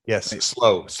 Yes,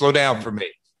 slow down for me.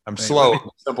 I'm slow,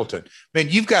 simpleton. Man,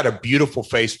 you've got a beautiful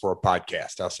face for a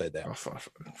podcast. I'll say that.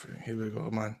 Here we go,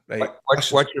 man. Right.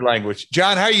 What's your language?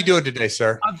 John, how are you doing today,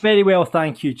 sir? I'm very well,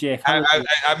 thank you, Jeff.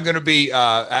 I'm going to be,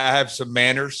 I have some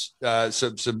manners,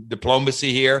 some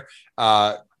diplomacy here.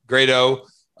 Grado,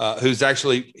 who's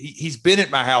actually, he's been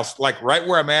at my house, like right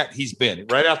where I'm at, he's been.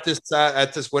 Right out this side,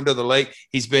 at this window of the lake,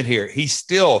 he's been here. He's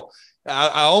still...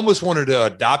 I almost wanted to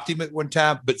adopt him at one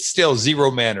time, but still zero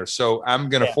manners. So I'm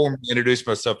going to formally introduce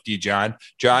myself to you, John.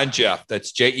 John Jeff.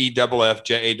 That's Jeffjarrett.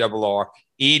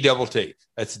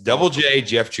 That's double J,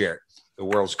 Jeff Jarrett. The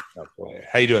world's player.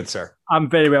 How you doing, sir? I'm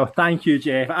very well, thank you,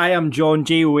 Jeff. I am John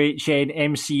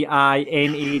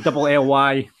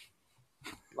JOHNMCINALLY.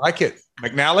 Like it,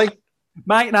 McNally.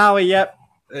 McNally, yep.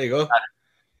 There you go.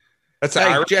 That's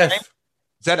Irish. Jeff. Name?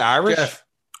 Is that Irish? Jeff.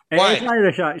 It is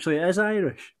Irish, actually. It is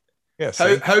Irish. Yes.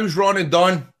 How's Ron and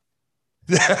Don?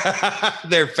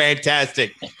 They're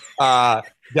fantastic.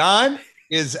 Don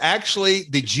is actually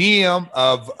the GM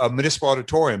of a municipal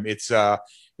auditorium. It's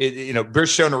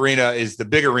Bridgestone Arena is the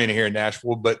big arena here in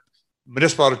Nashville, but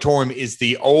Municipal Auditorium is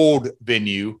the old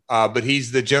venue. But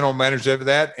he's the general manager of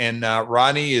that, and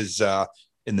Ronnie is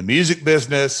in the music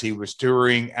business. He was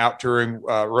touring,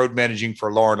 road managing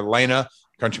for Lauren Elena,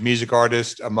 country music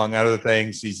artist, among other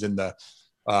things. He's in the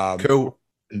cool.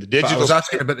 In the digital. But I was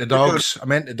asking about the dogs. I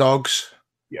meant the dogs.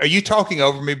 Are you talking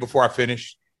over me before I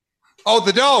finish? Oh,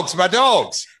 the dogs, my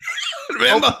dogs.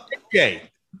 Remember? Okay,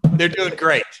 they're doing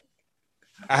great.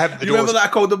 I have the You remember doors. that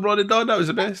I called them Ronnie Don? That was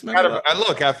the best.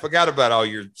 I forgot about all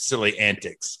your silly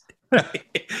antics.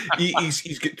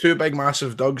 He's got two big,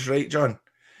 massive dogs, right, John?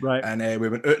 Right. And we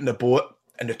went out in the boat,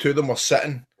 and the two of them were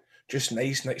sitting just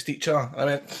nice next to each other. I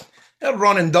went, they're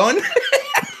Ron and Don.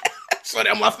 Sorry,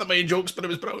 I'm laughing at my own jokes, but it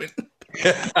was brilliant.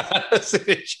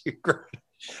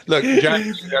 Look, John,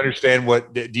 you understand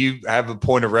what? Do you have a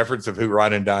point of reference of who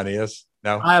Ron and Don is?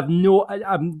 No, I have no.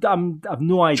 I've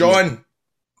no idea. John,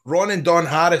 Ron and Don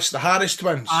Harris, the Harris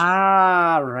twins.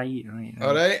 Right. All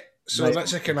right. So Right.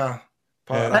 that's a kind of.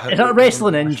 Is that a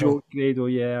wrestling in joke, Grado?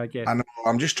 Yeah, I guess. I know.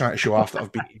 I'm just trying to show off that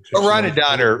I've beat you. Well, Ron and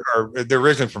Don are they're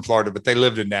originally from Florida, but they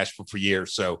lived in Nashville for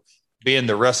years. So, being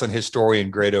the wrestling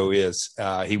historian Grado is,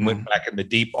 he went back in the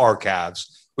deep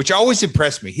archives, which always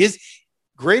impressed me.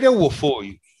 Grado will fool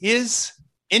you. His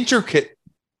intricate,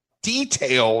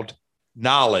 detailed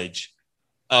knowledge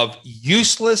of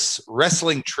useless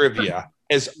wrestling trivia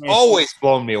has always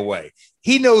blown me away.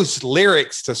 He knows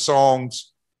lyrics to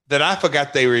songs that I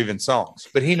forgot they were even songs,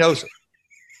 but he knows them.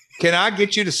 Can I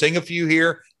get you to sing a few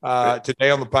here today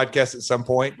on the podcast at some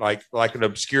point, like an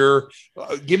obscure?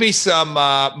 Give me some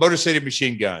Motor City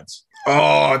Machine Guns.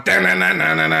 Oh, I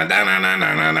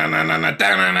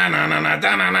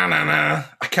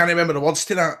can't remember the words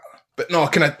to that. But no,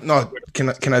 can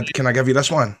I give you this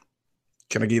one?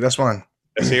 Can I give you this one?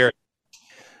 Let's hear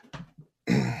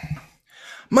it.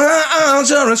 My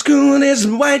arms are as cool as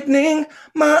lightning.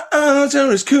 My arms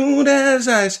are as cool as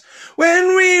ice.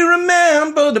 When we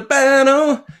remember the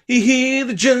battle, you hear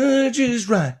the judges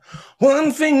right.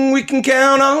 One thing we can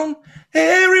count on.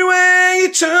 Everywhere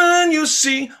you turn, you'll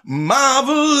see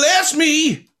marvelous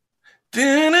me.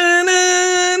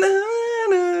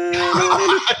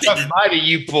 Mighty,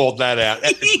 you pulled that out.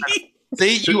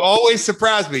 See, you always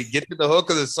surprise me. Get to the hook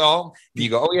of the song, and you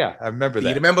go, "Oh yeah, I remember that."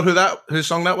 You remember whose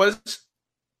song that was?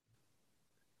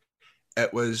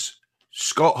 It was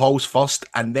Scott Hall's first,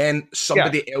 and then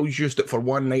somebody else used it for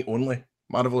one night only.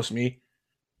 Marvelous Me.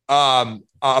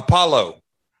 Apollo.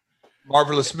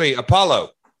 Marvelous Me.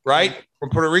 Apollo, right? From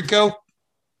Puerto Rico.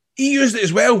 He used it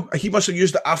as well. He must have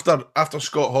used it after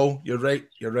Scott Hall. You're right.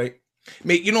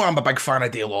 Mate, you know I'm a big fan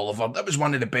of Dale Oliver. That was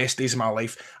one of the best days of my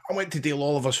life. I went to Dale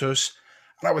Oliver's house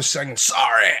and I was singing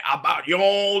Sorry About Your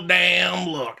Old Damn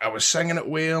Look. I was singing it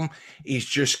with him. He's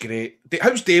just great.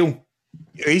 How's Dale?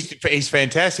 He's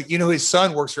fantastic. You know, his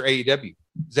son works for AEW.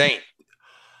 Zane.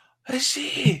 Is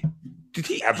he? Did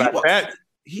he? How about that?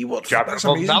 He worked for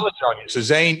Dropping knowledge on you. So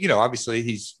Zane, you know, obviously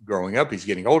he's growing up. He's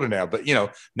getting older now, but you know,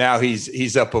 now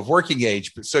he's up of working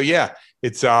age. But so yeah,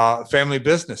 it's family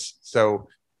business. So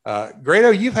Grado,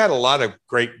 you've had a lot of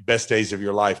great best days of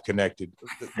your life connected.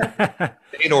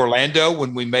 In Orlando,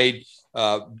 when we made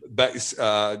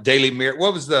Daily Mirror,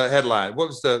 what was the headline? What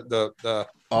was the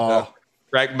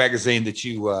track magazine that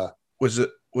you was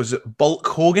it Bulk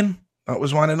Hogan? That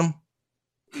was one of them.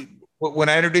 When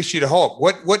I introduced you to Hulk,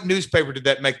 what newspaper did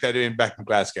that make that in back in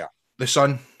Glasgow? The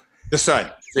Sun. The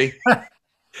Sun. See,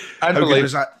 how good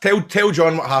was that? Tell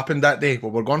John what happened that day. Well,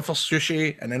 we're going for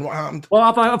sushi, and then what happened? Well,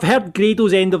 I've heard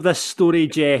Grado's end of this story,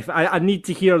 Jeff. I need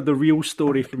to hear the real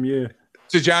story from you.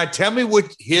 So, John, tell me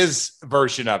what his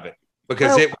version of it,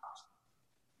 because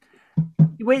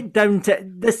you went down to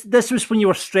this. This was when you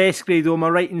were stressed, Grado. Am I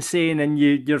right in saying? And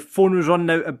your phone was running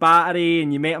out of battery,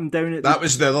 and you met him down at. That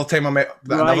was the other time I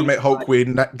never met Hulk Wade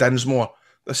and Nick Dinsmore.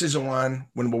 This is the one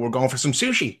when we were going for some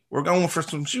sushi. We're going for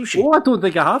some sushi. Oh, I don't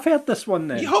think I have heard this one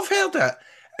then. You have heard it.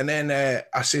 And then I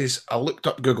looked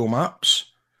up Google Maps,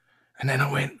 and then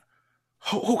I went,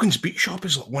 Hogan's Beat Shop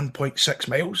is like 1.6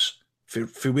 miles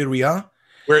for where we are.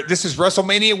 This is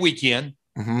WrestleMania weekend.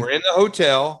 Mm-hmm. We're in the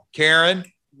hotel. Karen,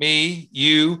 me,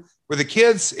 you. Were the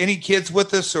kids, any kids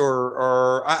with us,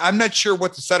 or I'm not sure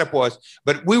what the setup was,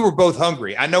 but we were both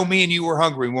hungry. I know me and you were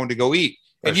hungry and wanted to go eat.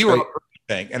 And you were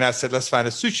thing. And I said, let's find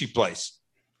a sushi place.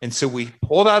 And so we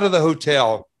pulled out of the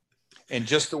hotel, and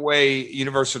just the way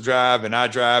Universal Drive and I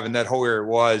Drive and that whole area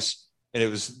was, and it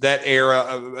was that era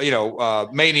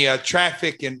of, mania,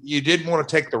 traffic, and you didn't want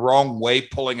to take the wrong way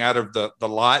pulling out of the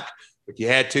lot. If you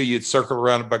had to, you'd circle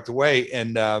around and back the way.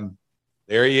 And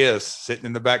there he is, sitting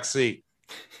in the back seat.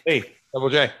 Hey, Double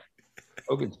J,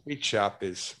 Hogan's Beat Shop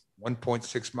is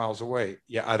 1.6 miles away.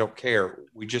 Yeah, I don't care.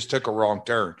 We just took a wrong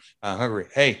turn. I'm hungry.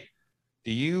 Hey,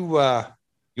 do you want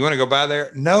to go by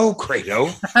there? No, Grado.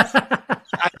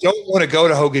 I don't want to go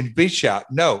to Hogan's Beat Shop.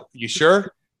 No, you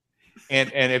sure?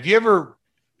 And have you ever,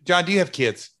 John? Do you have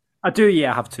kids? I do.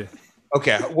 Yeah, I have two.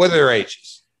 Okay, what are their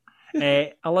ages?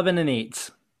 11 and 8.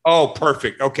 Oh,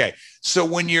 perfect. Okay. So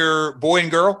when you're boy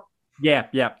and girl? Yeah.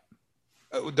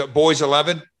 The boy's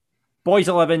 11? Boys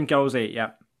 11, girls 8,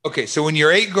 yeah. Okay. So when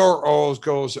your 8 girls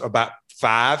goes about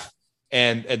 5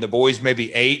 and the boys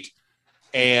maybe 8,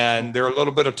 and they're a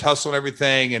little bit of tussle and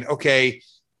everything. And okay,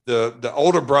 the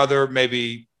older brother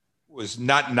maybe was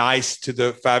not nice to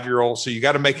the 5-year-old. So you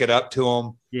got to make it up to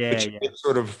him. Yeah. But you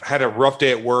sort of had a rough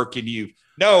day at work and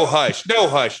no hush.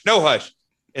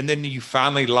 And then you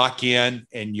finally lock in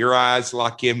and your eyes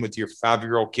lock in with your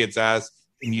 5-year-old kid's eyes.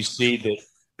 And you see that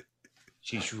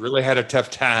she's really had a tough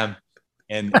time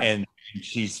and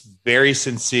she's very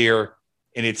sincere.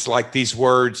 And it's like these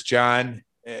words, John,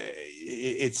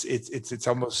 it's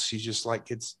almost, she just like,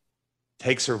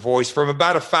 takes her voice from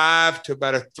about a 5 to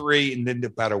about a 3 and then to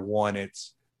about a 1.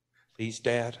 It's, please,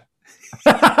 Dad.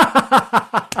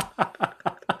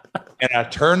 And I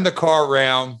turned the car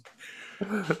around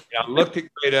and I looked at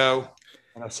Grado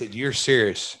and I said, you're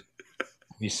serious?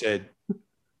 He said,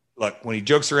 look, when he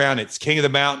jokes around, it's King of the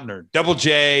Mountain or Double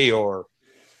J or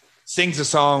sings a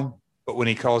song. But when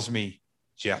he calls me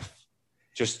Jeff,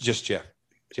 just Jeff,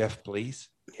 please.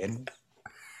 And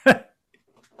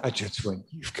I just went,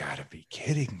 you've got to be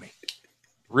kidding me.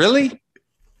 Really?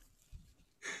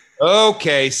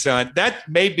 Okay, son. That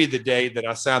may be the day that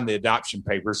I signed the adoption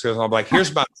papers because I'm like,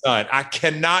 here's my son. I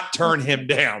cannot turn him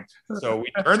down. So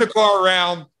we turn the car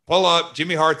around, pull up.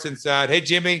 Jimmy Hart's inside. Hey,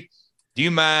 Jimmy, do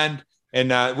you mind?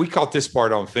 And we caught this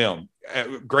part on film.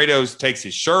 Grados takes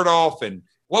his shirt off. And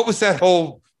what was that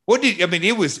whole –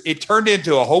 it turned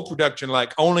into a whole production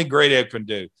like only Grado can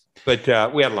do. But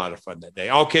we had a lot of fun that day.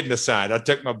 All kidding aside, I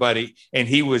took my buddy, and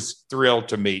he was thrilled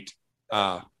to meet.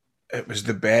 It was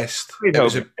the best.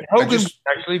 Hogan was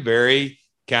actually very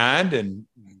kind and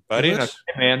buddy. And I said,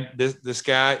 hey, man, this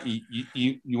guy,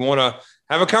 you want to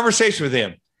have a conversation with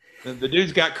him. The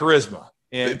dude's got charisma,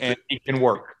 and he can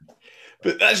work.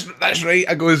 But that's right.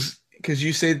 I goes, because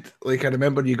you said, like, I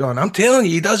remember you going, I'm telling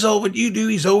you, he does all what you do.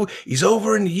 He's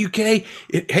over in the UK.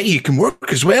 Hey, you can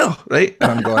work as well, right?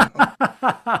 And I'm going,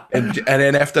 and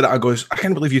then after that, I goes, I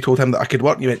can't believe you told him that I could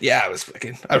work. And you went, yeah, I was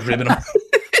ribbing him.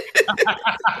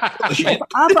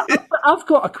 I've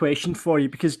got a question for you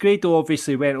because Grado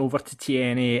obviously went over to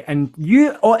TNA and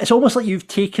it's almost like you've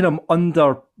taken him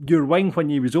under your wing when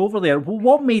he was over there.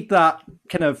 What made that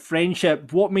kind of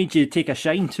friendship? What made you take a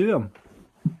shine to him?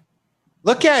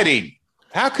 Look at him.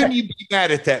 How can you be mad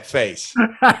at that face?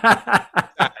 Look,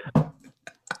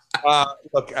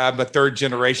 I'm a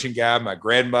 3rd-generation guy. My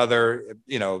grandmother,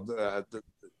 did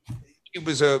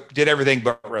everything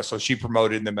but wrestle. She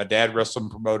promoted, and then my dad wrestled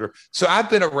and promoter. So I've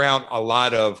been around a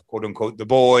lot of quote unquote the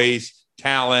boys,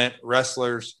 talent,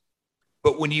 wrestlers.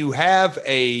 But when you have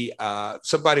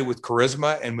somebody with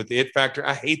charisma and with the it factor,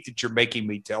 I hate that you're making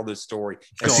me tell this story.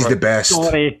 This is the best.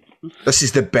 Sorry. This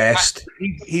is the best.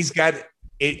 He's got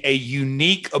a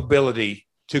unique ability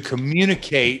to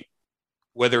communicate,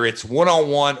 whether it's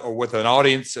one-on-one or with an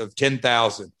audience of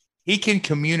 10,000. He can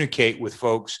communicate with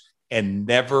folks and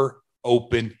never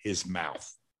open his mouth.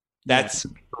 That's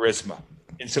charisma.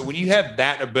 And so when you have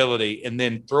that ability and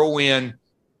then throw in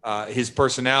his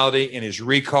personality and his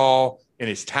recall and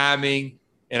his timing,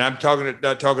 and I'm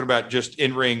not talking about just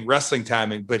in-ring wrestling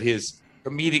timing, but his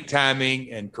comedic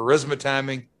timing and charisma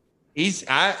timing,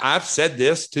 I've said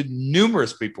this to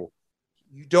numerous people.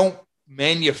 You don't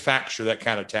manufacture that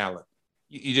kind of talent.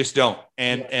 You just don't.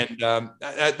 And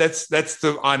that's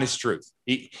the honest truth.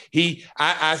 He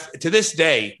to this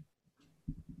day,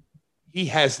 he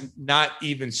has not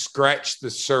even scratched the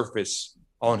surface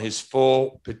on his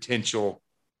full potential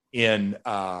in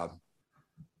the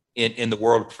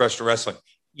world of professional wrestling.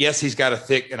 Yes, he's got a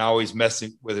thick, and I always mess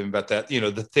with him about that,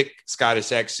 the thick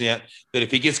Scottish accent, that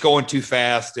if he gets going too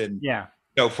fast and,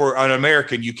 for an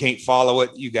American, you can't follow it.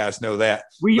 You guys know that.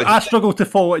 I struggle to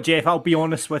follow it, Jeff. I'll be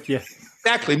honest with you.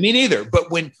 Exactly. Me neither. But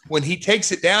when he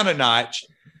takes it down a notch,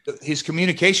 his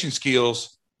communication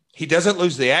skills, he doesn't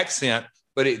lose the accent,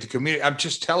 but I'm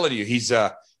just telling you, he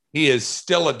is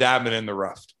still a diamond in the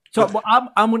rough. So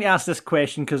I'm going to ask this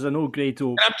question because I know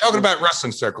Grado. I'm talking about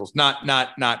wrestling circles, not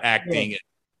acting and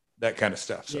that kind of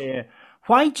stuff. So. Yeah.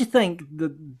 Why do you think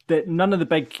that none of the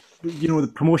big,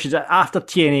 the promotions after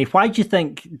TNA, why do you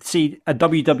think, say, a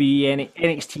WWE,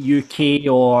 NXT UK,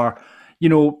 or,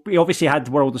 we obviously had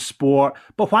the World of Sport,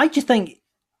 but why do you think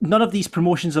none of these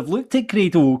promotions have looked at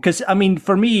Grado? Because,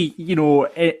 for me,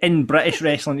 in British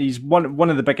wrestling, he's one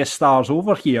of the biggest stars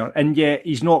over here, and yet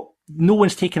no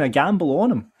one's taking a gamble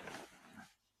on him.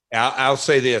 I'll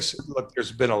say this. Look,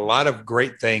 there's been a lot of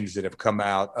great things that have come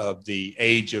out of the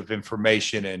age of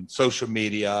information and social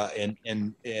media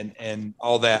and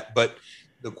all that. But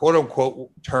the quote unquote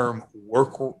term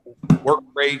work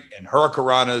rate and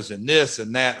hurricanranas and this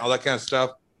and that, all that kind of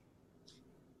stuff.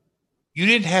 You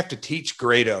didn't have to teach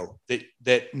Grado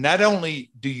that not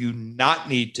only do you not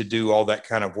need to do all that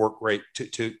kind of work rate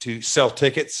to sell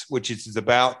tickets, which is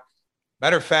about.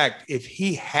 Matter of fact, if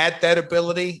he had that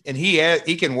ability, and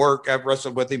he can work, I've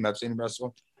wrestled with him, I've seen him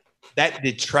wrestle, that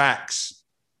detracts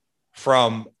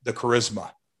from the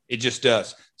charisma. It just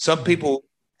does. Some people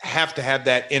have to have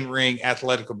that in-ring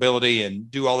athletic ability and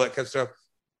do all that kind of stuff.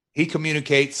 He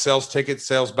communicates, sells tickets,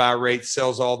 sells buy rates,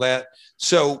 sells all that.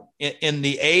 So in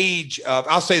the age of,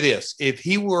 I'll say this, if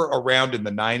he were around in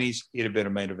the 90s, he'd have been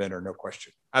a main eventer, no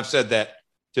question. I've said that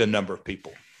to a number of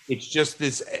people. It's just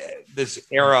this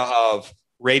era of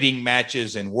rating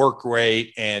matches and work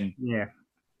rate and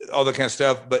all that kind of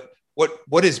stuff. But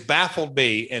what has baffled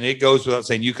me, and it goes without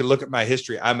saying, you can look at my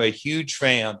history. I'm a huge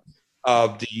fan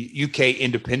of the UK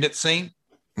independent scene.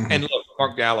 Mm-hmm. And look,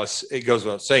 Mark Dallas, it goes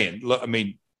without saying. Look, I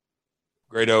mean,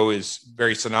 Grado is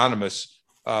very synonymous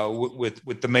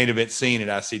with the main event scene at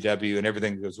ICW and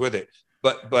everything that goes with it.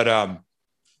 But the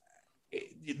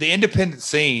independent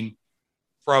scene,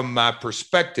 from my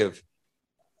perspective,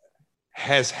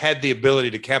 has had the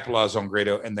ability to capitalize on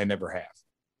Grado, and they never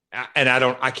have. And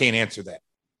I can't answer that.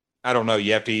 I don't know.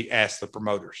 You have to ask the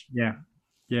promoters. Yeah.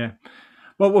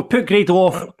 Well, we'll put Grado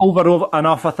off over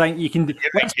enough. I think you can.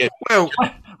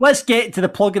 Let's get to the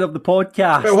plugging of the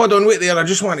podcast. Well, hold on, wait there. I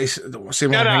just want to say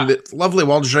one thing. That lovely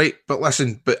words, right? But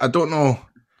listen, I don't know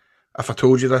if I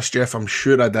told you this, Jeff. I'm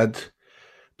sure I did.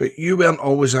 But you weren't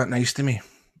always that nice to me.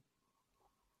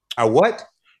 A what?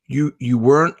 You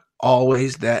weren't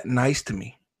always that nice to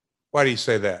me. Why do you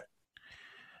say that?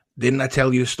 Didn't I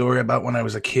tell you a story about when I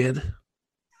was a kid?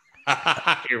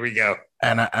 Here we go.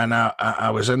 And I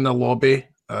was in the lobby.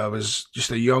 I was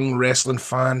just a young wrestling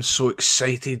fan, so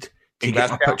excited to get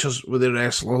my pictures with the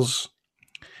wrestlers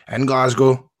in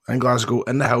Glasgow, in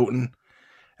the Hilton.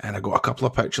 And I got a couple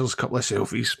of pictures, a couple of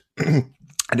selfies. And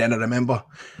then I remember,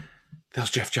 there's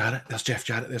Jeff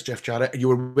Jarrett. You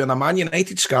were wearing a Man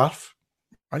United scarf.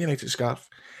 And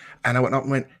I went up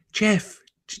and went, Jeff,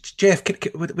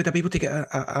 would I be able to get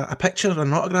a picture or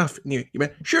an autograph? And you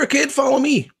went, sure, kid, follow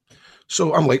me.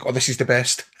 So I'm like, oh, this is the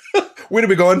best. Where are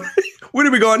we going?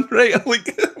 Right, I'm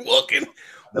like, walk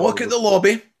in the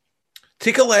lobby,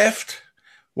 take a left,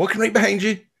 walking right behind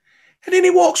you. And then he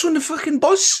walks on the fucking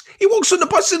bus. He walks on the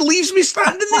bus and leaves me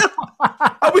standing there.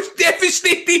 I was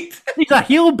devastated. He's a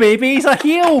heel, baby. He's a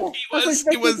heel.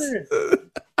 He was.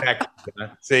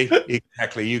 See,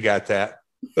 exactly. You got that.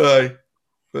 Aye.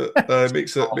 But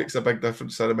makes a big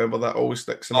difference. I remember that always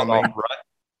sticks in my mind. Right.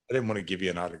 I didn't want to give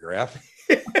you an autograph.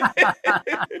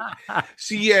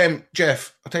 See,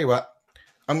 Jeff, I'll tell you what.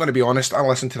 I'm going to be honest. I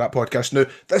listened to that podcast. Now,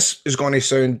 this is going to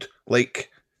sound like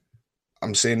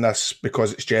I'm saying this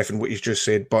because it's Jeff and what he's just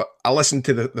said, but I listened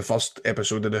to the first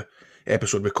episode of the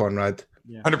episode with Conrad.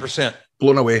 100%.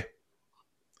 Blown away.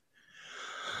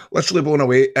 Literally blown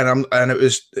away.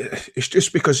 It's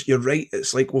just because you're right.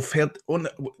 It's like we've heard,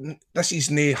 this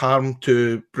is no harm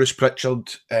to Bruce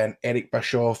Pritchard and Eric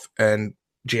Bischoff and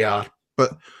JR,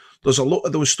 but there's a lot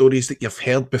of those stories that you've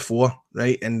heard before,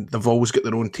 right? And they've always got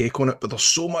their own take on it, but there's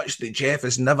so much that Jeff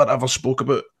has never ever spoke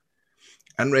about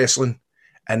in wrestling.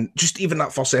 And just even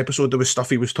that first episode, there was stuff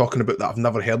he was talking about that I've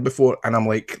never heard before. And I'm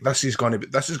like, this is going to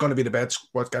be the best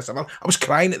podcast ever. I was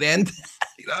crying at the end.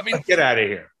 You know what I mean? Get out of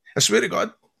here. I swear to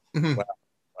God. Mm-hmm.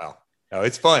 Wow. No,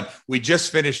 it's fun. We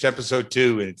just finished episode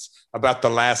 2, and it's about the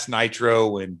last Nitro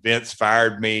when Vince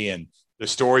fired me and the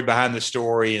story behind the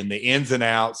story and the ins and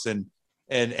outs. And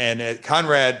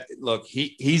Conrad, look,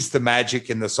 he's the magic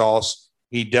in the sauce.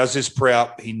 He does his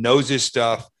prep. He knows his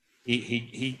stuff.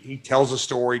 He tells a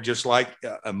story just like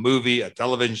a movie, a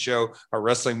television show, a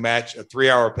wrestling match, a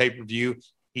 3-hour pay-per-view.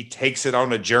 He takes it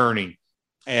on a journey.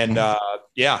 And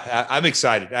I'm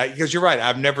excited because you're right.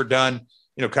 I've never done,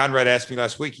 Conrad asked me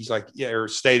last week, he's like, or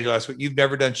stated last week, you've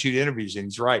never done shoot interviews. And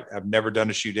he's right. I've never done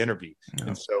a shoot interview. No.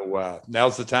 And so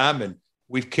now's the time. And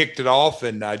we've kicked it off.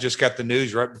 And I just got the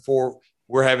news right before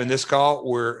we're having this call.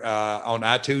 We're on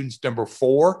iTunes number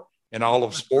 4 in all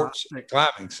of sports and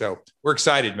climbing. So we're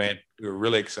excited, man. We're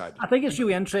really excited. I think it's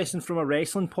really interesting from a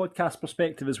wrestling podcast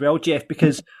perspective as well, Jeff,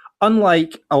 because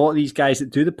unlike a lot of these guys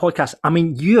that do the podcast, I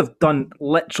mean, you have done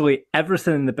literally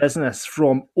everything in the business,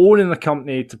 from owning the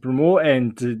company to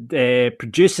promoting to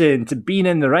producing to being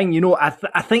in the ring. I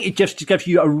think it just gives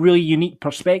you a really unique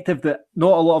perspective that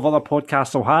not a lot of other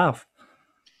podcasts will have.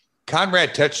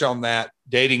 Conrad touched on that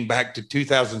dating back to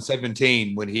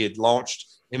 2017 when he had launched.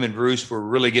 Him and Bruce were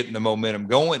really getting the momentum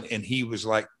going. And he was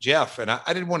like, Jeff, and I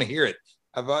didn't want to hear it.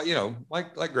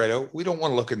 like Grado, we don't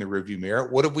want to look in the rearview mirror.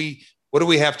 What do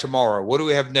we have tomorrow? What do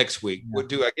we have next week? What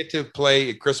do I get to play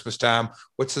at Christmas time?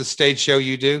 What's the stage show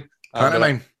you do?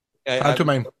 Pantomime. I'm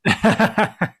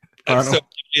so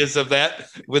curious of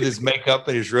that with his makeup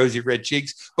and his rosy red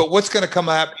cheeks. But what's going to come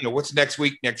up? What's next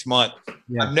week, next month?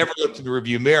 Yeah. I've never looked in the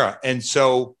review mirror, and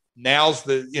so now's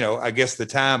the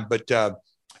time. But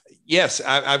yes,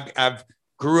 I've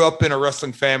grew up in a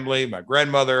wrestling family. My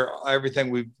grandmother, everything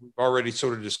we've already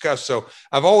sort of discussed. So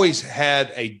I've always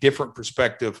had a different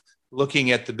perspective,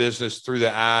 looking at the business through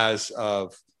the eyes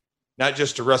of not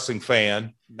just a wrestling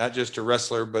fan, not just a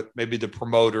wrestler, but maybe the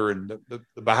promoter and the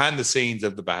behind the scenes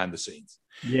of the behind the scenes.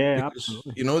 Yeah,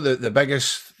 absolutely.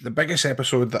 The biggest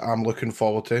episode that I'm looking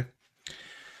forward to,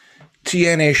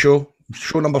 TNA show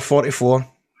number 44.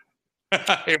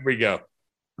 Here we go.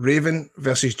 Raven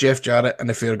versus Jeff Jarrett in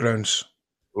the Fairgrounds.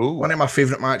 Ooh. One of my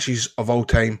favorite matches of all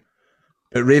time.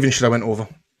 But Raven should have went over.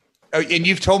 Oh, and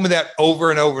you've told me that over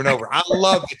and over and over. I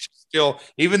love that you still,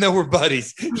 even though we're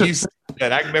buddies, you said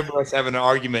that. I remember us having an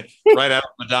argument right out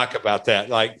of the dock about that.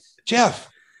 Like, Jeff,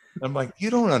 I'm like, you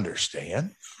don't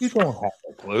understand. You don't have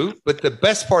a clue. But the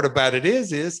best part about it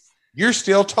is you're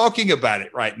still talking about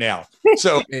it right now.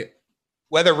 So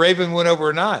whether Raven went over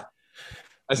or not,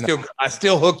 I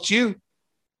still hooked you.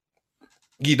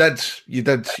 You did. You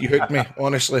hooked me.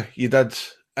 Honestly, you did.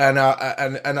 And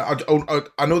I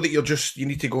know that you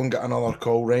need to go and get another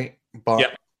call, right?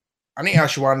 But I need to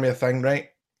ask you one more thing, right?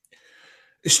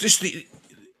 It's just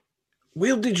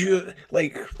where did you, let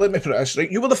me put it this, right?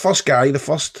 You were the first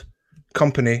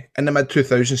company in the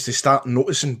mid-2000s to start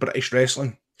noticing British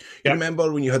wrestling. You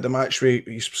remember when you had the match where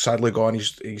he's sadly gone,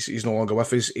 he's no longer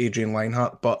with us, Adrian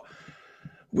Lionheart, but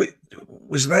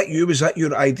was that you? Was that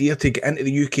your idea to get into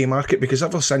the UK market? Because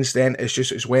ever since then,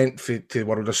 it's went to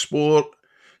World of Sport,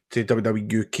 to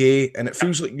WWE UK, and it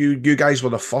feels like you guys were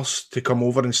the first to come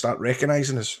over and start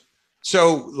recognising us.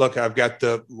 So, look, I've got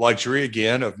the luxury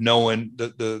again of knowing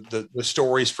the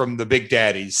stories from the big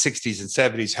daddies, 60s and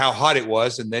 70s, how hot it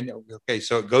was, and then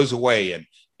so it goes away.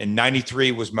 And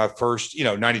 93 was my first,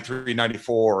 93,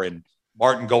 94, and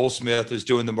Martin Goldsmith is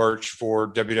doing the merch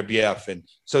for WWF. And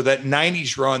so that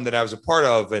 90s run that I was a part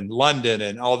of in London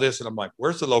and all this, and I'm like,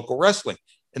 where's the local wrestling?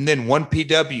 And then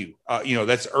 1PW,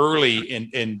 that's early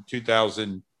in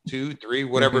 2002, 3,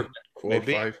 whatever it may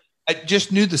be. I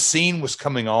just knew the scene was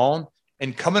coming on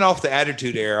and coming off the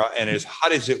Attitude Era, and as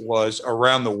hot as it was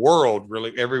around the world,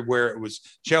 really everywhere it was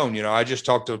shown. I just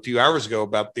talked a few hours ago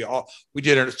about we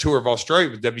did a tour of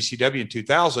Australia with WCW in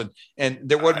 2000, and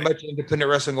there wasn't much independent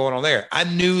wrestling going on there. I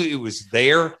knew it was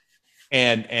there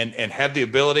and had the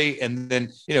ability. And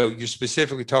then, you're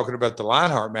specifically talking about the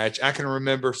Lionheart match. I can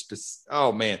remember,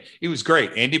 oh man, it was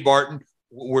great. Andy Barton,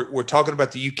 we're talking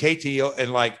about the UK deal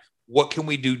and what can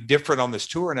we do different on this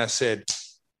tour? And I said,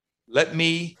 let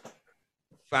me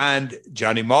find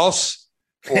Johnny Moss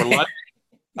for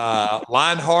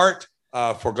Lionheart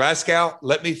for Glasgow.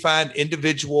 Let me find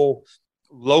individual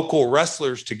local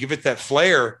wrestlers to give it that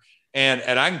flair.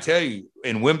 And I can tell you,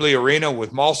 in Wembley Arena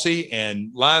with Mossy and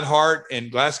Lionheart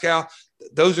and Glasgow,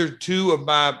 those are two of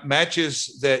my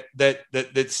matches that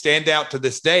stand out to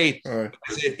this day. Right.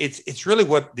 It's really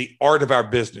what the art of our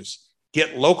business.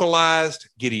 Get localized,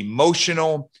 get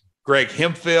emotional. Greg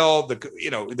Hemphill,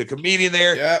 the comedian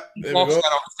there, he walks out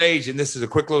on stage, and this is a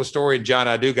quick little story. And John,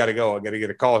 I do got to go. I got to get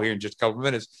a call here in just a couple of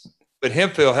minutes. But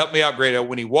Hemphill, help me out, Grado.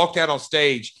 When he walked out on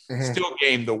stage, still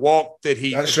game, the walk that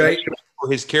he that's right for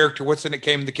his character. What's in it?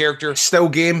 Came the character still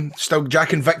game, still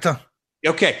Jack and Victor.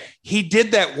 Okay, he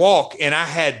did that walk, and I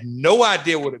had no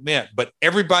idea what it meant, but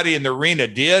everybody in the arena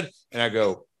did, and I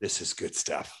go, "This is good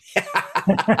stuff."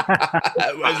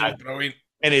 That was brilliant.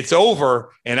 And it's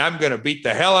over, and I'm going to beat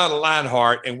the hell out of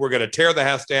Lionheart, and we're going to tear the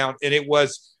house down. And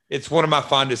it's one of my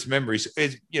fondest memories.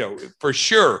 It's, for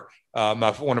sure,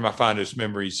 one of my fondest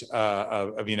memories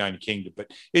of United Kingdom.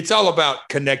 But it's all about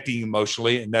connecting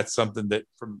emotionally, and that's something that,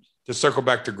 to circle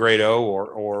back to Grado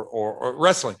or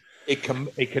wrestling,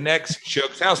 it connects.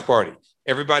 Shook's house party.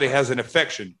 Everybody has an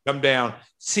affection. Come down,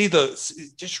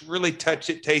 just really touch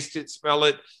it, taste it, smell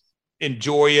it,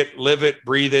 enjoy it, live it,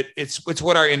 breathe it. It's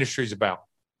what our industry is about.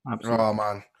 Absolutely. Oh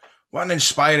man, what an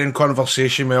inspiring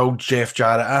conversation with old Jeff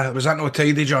Jarrett. Was that no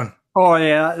tidy, John? Oh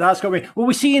yeah, that's got me. Well,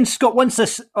 we see in Scott once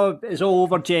this is all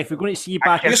over, Jeff. We're going to see you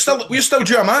back. We're still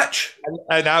due a match.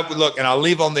 And I'll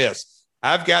leave on this.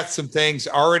 I've got some things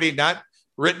already not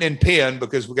written in pen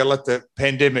because we got to let the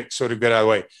pandemic sort of get out of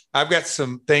the way. I've got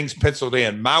some things penciled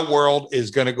in. My World is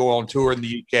going to go on tour in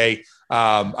the UK.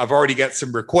 I've already got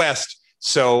some requests,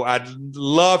 so I'd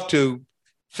love to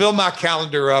fill my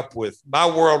calendar up with My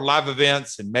World live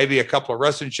events and maybe a couple of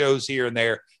wrestling shows here and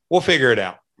there. We'll figure it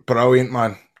out. Brilliant,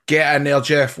 man. Get in there,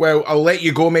 Jeff. Well, I'll let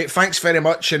you go, mate. Thanks very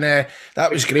much. And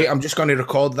that was great. I'm just going to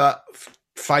record that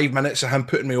 5 minutes of him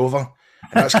putting me over.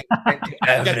 And that's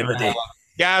everybody.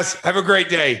 Guys, have a great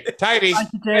day. Tidy.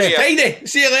 Tidy.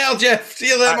 See you later, Jeff. See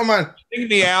you later, my man. Sing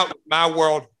me out, My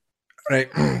World. Right.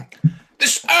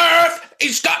 This earth,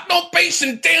 it's got no base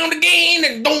and down again,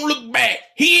 and don't look back.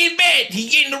 He ain't bad,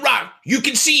 he ain't the rock. You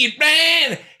can see it,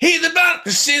 man. Hear the block, the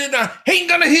sit down. Ain't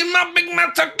gonna hear my big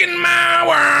mouth talk in my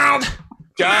world.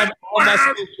 John, all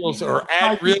my socials are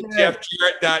at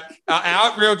RealJeffJarrett.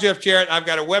 At Real Jeff Jarrett. I've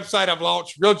got a website I've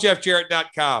launched,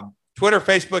 RealJeffJarrett.com. Twitter,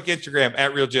 Facebook, Instagram,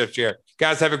 at Real Jeff Jarrett.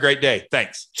 Guys, have a great day.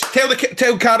 Thanks. Tell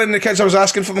Karen and the kids I was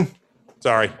asking for them.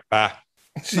 Sorry. Bye.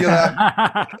 See you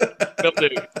later. Will do.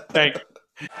 Thanks.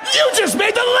 You just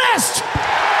made the list!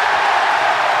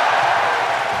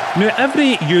 Now,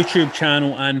 every YouTube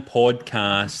channel and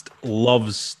podcast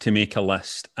loves to make a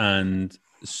list, and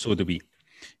so do we.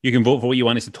 You can vote for what you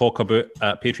want us to talk about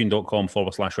at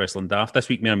patreon.com/wrestling daft. This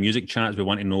week, Mere Music Chats, we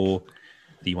want to know,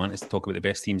 do you want us to talk about the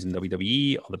best themes in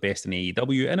WWE or the best in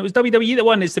AEW? And it was WWE that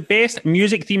won. It's the best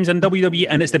music themes in WWE,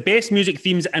 and it's the best music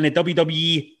themes in the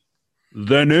WWE,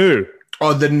 the new.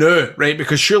 Oh, the new, right?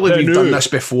 Because surely we've done this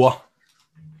before.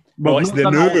 Well, it's the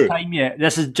new. Time yet.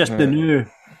 This is just the new.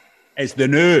 It's the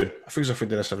new. I think if we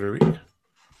do this every week.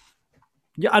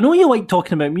 Yeah, I know you like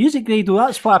talking about music, Grado.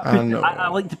 That's why I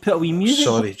like to put a wee music.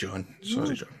 Sorry, John.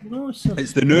 No, sir.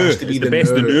 It's the new. It's the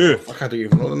best the new. Fuck, I don't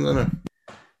even know them now.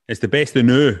 It's the best the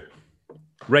new.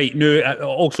 Right, now,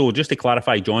 also, just to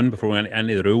clarify, John, before we went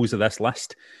into the rules of this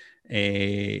list,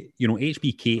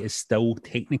 HBK is still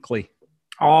technically...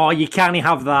 Oh, you can't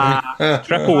have that.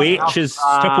 Triple H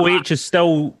is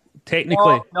still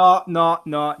technically... No.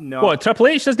 What, Triple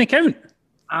H doesn't count?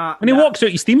 When he walks out,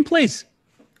 his team plays.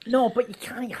 No, but you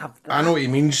can't have that. I know what he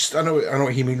means. I know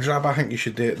what he means, Rab. I think you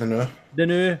should do it the new. The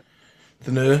new.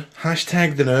 The new.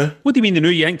 Hashtag the new. What do you mean the new?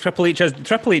 You think Triple H is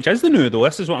the new, though?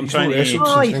 This is what I'm trying to... Since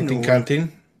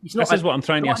 1914. This is what I'm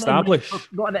trying to establish.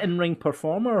 Not an in-ring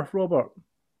performer, Robert.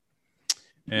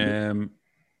 I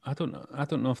don't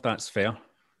know if that's fair.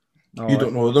 You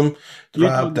don't know them.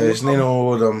 Rab doesn't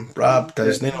know them. Rab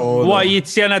doesn't know them. What are you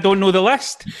saying? I don't know the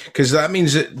list? Because that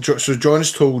means that. So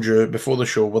John's told you before the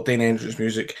show we're doing entrance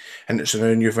music, and it's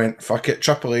a new event. Fuck it,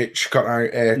 Triple H.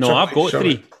 No, I've got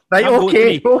three. Right,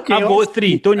 okay. I've got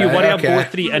three. Don't you worry. I've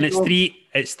got three, and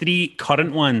it's three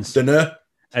current ones. The new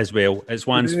as well. It's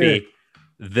one's for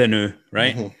the new,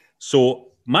 right? Mm-hmm.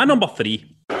 So my number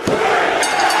 3,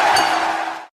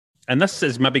 and this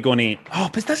is maybe going to. Oh,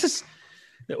 but this is.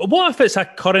 What if it's a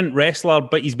current wrestler,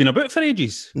 but he's been about for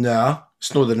ages? No,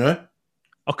 it's not the new.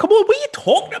 Oh, come on, what are you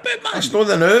talking about, man? It's not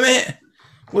the new, mate.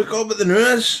 Look what the new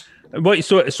is. What,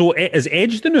 so is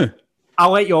Edge the new?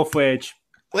 I'll let you off with Edge.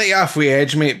 Let you off with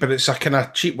Edge, mate, but it's a kind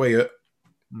of cheap way out.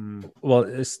 Well,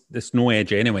 it's no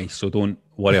Edge anyway, so don't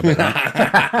worry about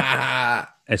that.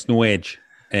 It's no Edge.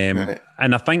 And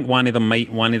I think one of them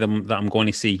that I'm going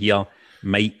to say here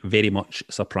might very much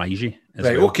surprise you as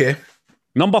well. Okay.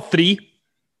 Number 3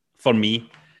 for me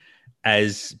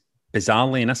is,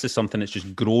 bizarrely, and this is something that's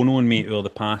just grown on me over the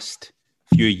past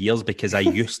few years because I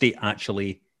used to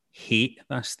actually hate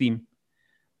this theme,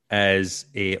 is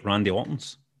Randy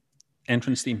Orton's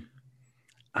entrance theme.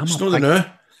 It's not the new.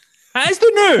 It is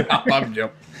the new.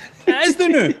 It is the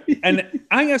new. And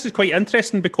I think this is quite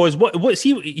interesting because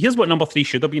here's what number 3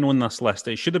 should have been on this list.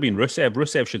 It should have been Rusev.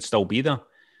 Rusev should still be there.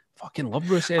 Fucking love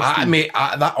Rusev. Mate,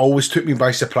 that always took me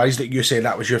by surprise that you said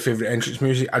that was your favourite entrance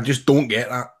music. I just don't get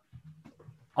that.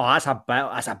 Oh, that's a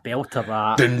belter,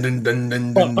 that. Dun, dun, dun,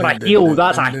 dun, dun, for a heel,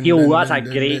 that's a heel. That's a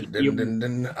great heel.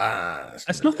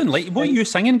 It's nothing like... What are you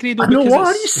singing, Grado? No, what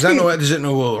are you saying? Does it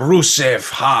know?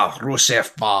 Rusev, ha,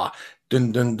 Rusev, ba.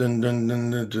 Dun, dun, dun, dun, dun,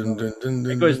 dun, dun, dun,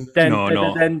 dun. It goes dun,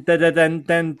 dun, dun, dun,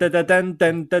 dun, dun,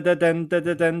 dun, dun,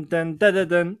 dun, dun, dun,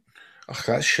 dun. Oh,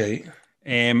 that's shite.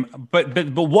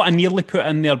 But what I nearly put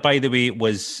in there, by the way,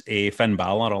 was Finn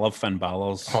Balor. I love Finn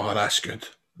Balor's that's good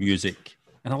music.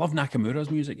 And I love Nakamura's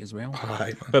music as well.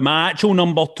 Right, but my actual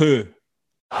number 2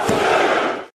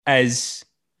 is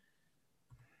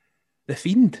The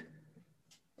Fiend.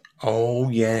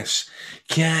 Oh, yes.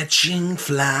 Catching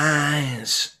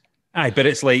flies. Aye, but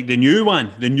it's like the new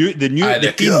one. The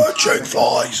catching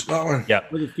flies. That one. Yeah.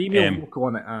 With the female vocal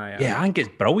on it. Yeah, I think it's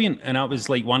brilliant. And that was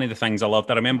like one of the things I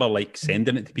loved. I remember like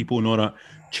sending it to people and all that.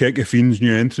 Check the Fiend's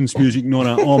new entrance music and all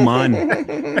that. Oh,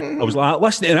 man. I was like,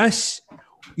 listen to this.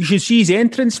 You should see his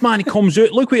entrance, man. He comes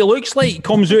out. Look what he looks like. He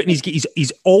comes out and he's got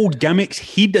his old gimmicks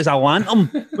hid as a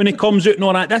lantern when he comes out and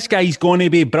all that. This guy's going to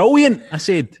be brilliant. I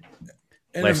said.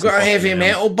 And they've got a heavy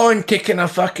metal band taking a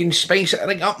fucking spice it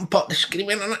right up and put the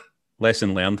screaming in it.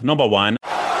 Lesson learned. Number one.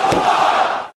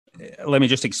 Let me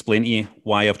just explain to you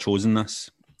why I've chosen this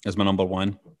as my number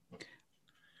one.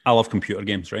 I love computer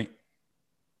games, right?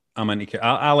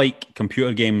 I like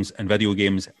computer games and video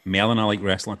games more than I like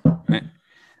wrestling, right?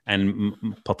 And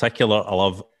in particular, I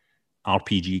love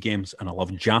RPG games, and I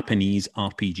love Japanese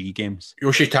RPG games.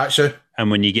 Yoshitatsu.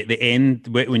 And when you get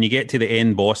to the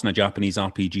end boss in a Japanese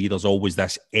RPG, there's always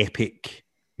this epic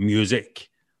music,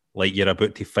 like you're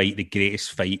about to fight the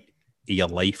greatest fight of your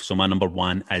life. So my number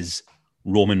one is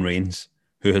Roman Reigns,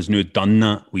 who has now done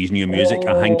that with his new music.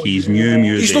 I think his new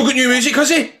music. He's still got new music, has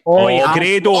he?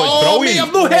 Grado is brilliant. Mate,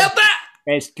 I've not heard that.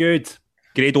 It's good.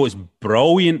 Grado is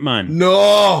brilliant, man.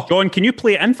 No. John, can you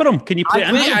play it in for him? Can you play it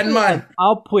in for him? Man.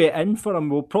 I'll play it in for him.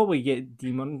 We'll probably get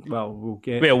Demon. Well, we'll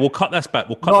get. Wait, we'll cut this bit.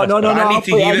 No. I need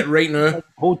to hear it right now.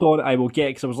 Hold on, I will get it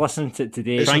because I was listening to it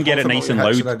today. Try and get it nice and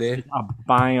loud. A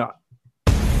banger.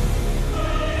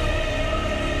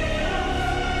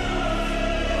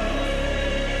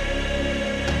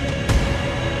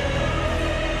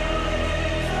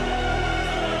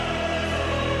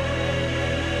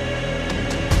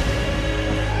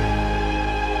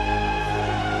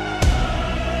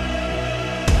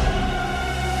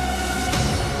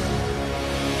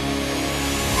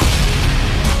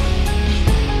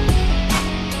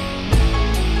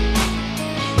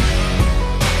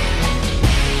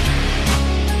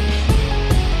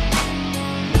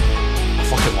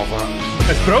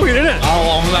 Brilliant, isn't it? I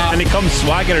love that. And he comes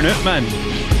swaggering out, man.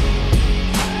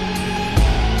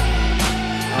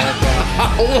 I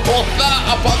love that.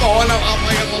 I put the horn up.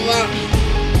 I love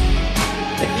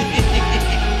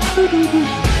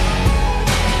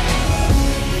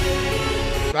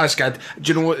that. That's good.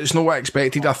 Do you know what? It's not what I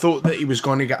expected. I thought that he was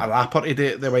going to get a rapper to do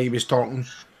it the way he was talking.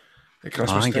 I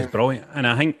think it's brilliant. And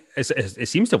I think it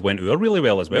seems to have went over really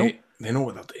well as well. They know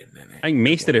what they're doing. I think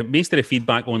most of the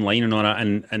feedback online and all that,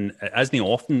 and it isn't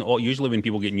often, or usually when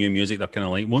people get new music, they're kind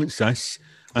of like, what's this?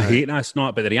 I hate this,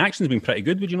 not. But the reaction's been pretty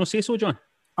good. Would you not say so, John?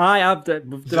 I have.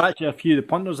 Actually, a few of the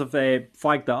punters have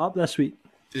flagged that up this week.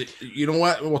 You know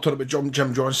what? We were talking about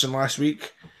Jim Johnson last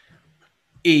week.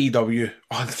 AEW.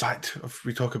 Oh, in fact, if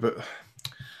we talk about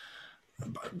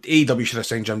AEW, should have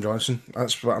signed Jim Johnson.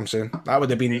 That's what I'm saying. That would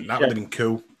have been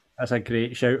cool. That's a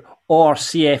great shout. Or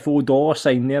CFO Dollar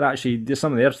Sign. They're actually,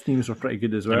 some of their themes were pretty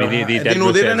good as well. I mean, they did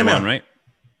know they're anymore, right?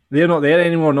 They're not there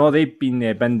anymore. No, they've been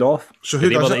binned off. So who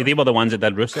does it? They were the ones that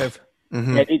did Rusev.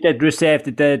 Mm-hmm. Yeah, they did Rusev.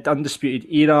 They did Undisputed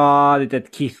Era. They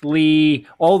did Keith Lee.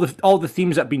 All the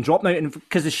themes that have been dropped now, and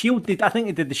because the Shield, I think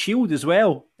they did the Shield as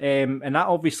well. And that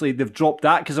obviously they've dropped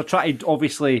that because they're trying to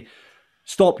obviously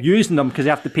stop using them because they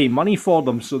have to pay money for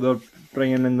them. So they're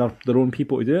bringing in their own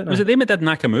people to do it now. Was it them that did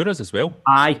Nakamura's as well?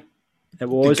 Aye, it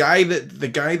was. The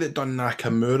guy that done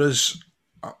Nakamura's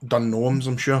done Noam's,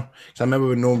 I'm sure. So I remember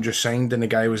when Noam just signed and the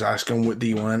guy was asking, what do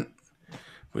you want?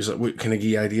 Was like, what can I give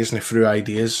you ideas? And he threw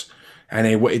ideas.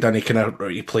 And what he done,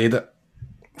 he played it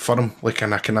for him like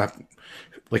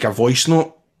a voice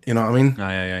note. You know what I mean?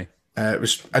 Aye. It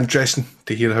was interesting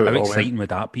to hear how it all went. How exciting would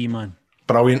that be, man?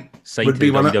 Brilliant. Would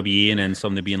be WWE, and then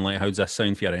somebody being like, "How's this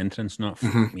sound for your entrance?" Not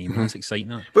me. That's exciting.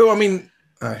 That. Well, I mean,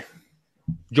 aye.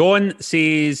 John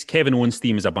says Kevin Owens'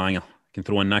 theme is a banger. Can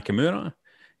throw in Nakamura.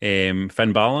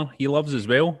 Finn Balor, he loves as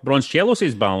well. Broncello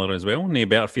says Balor as well. No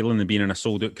better feeling than being in a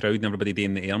sold-out crowd and everybody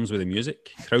doing the arms with the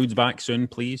music. Crowd's back soon,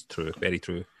 please. True, very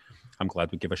true. I'm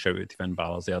glad we give a shout out to Finn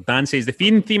Balor there. Dan says the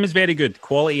Fiend theme is very good.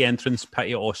 Quality entrance.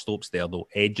 Pity Ostop's there though.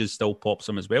 Edges still pops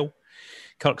him as well.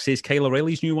 Kirk says Kyle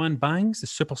O'Reilly's new one bangs. The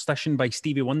Superstition by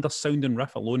Stevie Wonder's sound and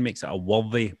riff alone makes it a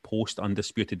worthy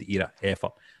post-Undisputed Era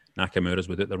effort. Nakamura's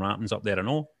without the wrappings up there and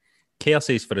all. Kerr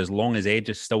says for as long as Edge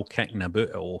is still kicking about,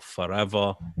 it will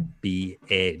forever be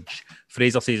Edge.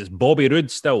 Fraser says it's Bobby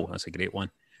Roode still. That's a great one.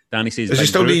 Danny says... Is he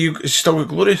still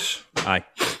glorious? Aye,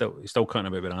 still cutting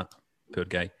about with that. Poor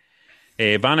guy.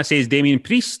 Vanna says Damian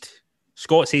Priest.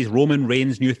 Scott says Roman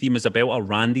Reigns' new theme is a belter.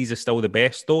 Randy's is still the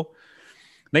best though.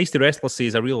 Nice the Wrestler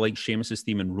says I really like Sheamus'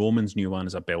 theme and Roman's new one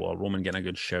is a belter. Roman getting a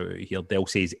good shout out here. Del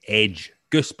says Edge.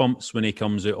 Goosebumps when he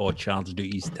comes out or charged out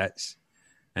his tits.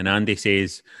 And Andy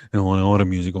says, all the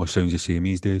music all sounds the same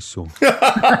these days, so.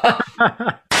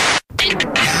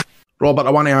 Robert, I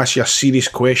want to ask you a serious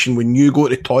question. When you go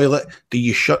to the toilet, do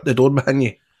you shut the door behind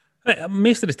you?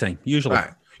 Most of the time, usually.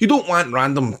 You don't want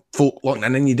random folk looking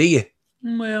in you, do you?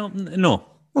 Well, no.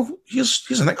 Well, here's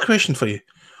the next question for you.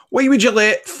 Why would you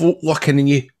let folk looking in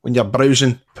you when you're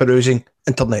perusing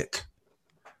internet?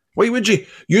 Why would you?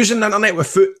 Using the internet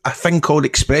without a thing called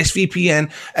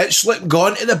ExpressVPN, it's like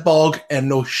going to the bog and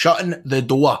no shutting the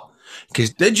door.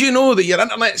 Because did you know that your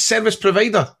internet service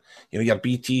provider, your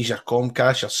BTs, your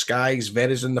Comcast, your Skies,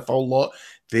 Verizon, the full lot,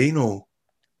 they know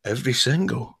every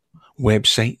single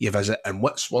website you visit, and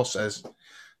what's worse is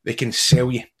they can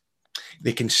sell you.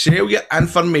 They can sell you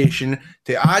information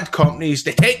to ad companies,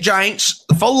 the tech giants,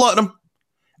 the full lot of them,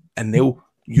 and they'll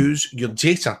use your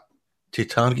data to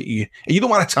target you. And you don't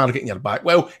want to target in your back.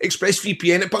 Well,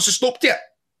 ExpressVPN, it puts a stop to it.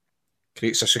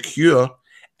 Creates a secure,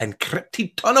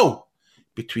 encrypted tunnel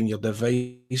between your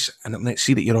device and internet.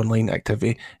 See that your online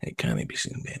activity, it can't be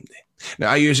seen by empty.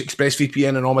 Now, I use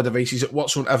ExpressVPN on all my devices. It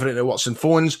works on everything. It works on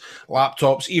phones,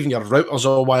 laptops, even your router's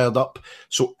all wired up.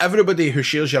 So everybody who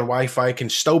shares your Wi-Fi can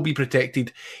still be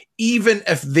protected, even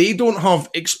if they don't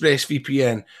have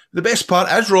ExpressVPN. The best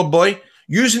part is, Rob Boy,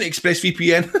 using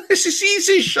ExpressVPN, it's as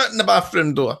easy as shutting the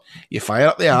bathroom door. You fire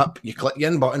up the app, you click the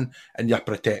in button, and you're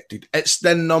protected. It's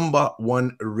the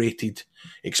 #1 rated.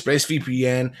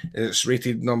 ExpressVPN is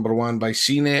rated #1 by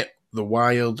CNET, The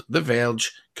Wired, The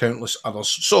Verge, countless others.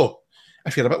 So,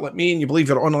 if you're a bit like me and you believe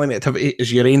your online activity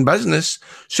is your own business,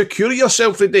 secure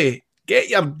yourself today. Get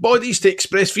your bodies to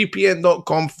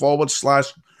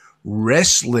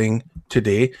expressvpn.com/wrestling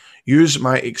today. Use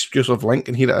my exclusive link,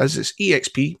 and here it is. It's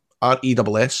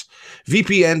EXPRESS,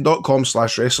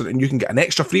 VPN.com/wrestling, and you can get an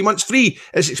extra 3 months free.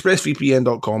 It's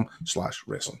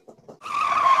expressvpn.com/wrestling.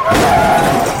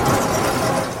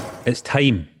 It's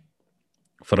time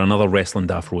for another Wrestling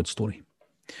Daft Road story.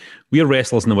 We're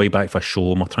wrestlers on the way back for a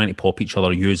show, and we're trying to pop each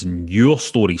other using your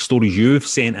stories you've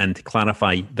sent in to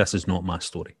clarify this is not my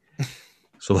story.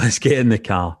 So let's get in the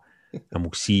car and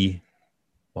we'll see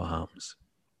what happens.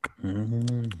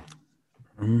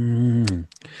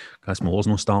 Guys, my oar's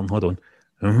not starting. Hold on.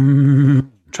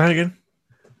 Try again.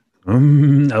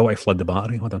 I want to flood the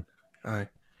battery. Hold on. Aye.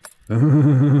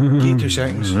 Give 2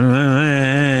 seconds.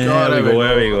 There we go.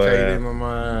 Okay, my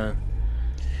man.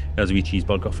 There's a wee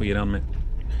cheeseburger for you there, mate.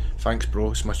 Thanks, bro.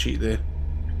 It's my cheat day.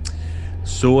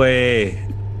 So, I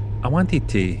wanted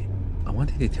to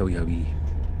tell you a wee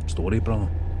story, brother.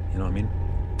 You know what I mean?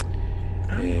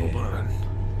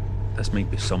 This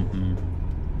might be something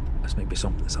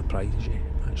that surprises you,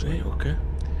 actually. Right, okay.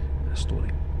 A story.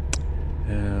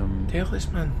 Tell us,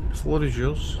 man. The floor is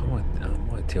yours. I want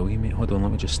to tell you, mate. Hold on,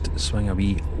 let me just swing a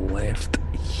wee left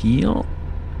here.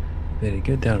 Very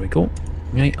good, there we go.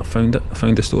 Right, I found it. I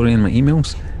found the story in my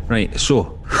emails. Right,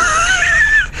 so...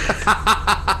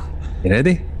 You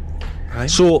ready? Aye.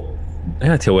 So, I'm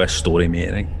going to tell you a story,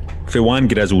 mate, right? For one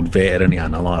grizzled veteran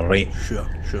and another, right? Sure.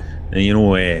 And you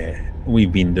know,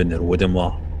 we've been down the road and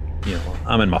we're,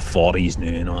 I'm in my 40s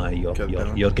now, you're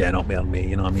getting up there, mate,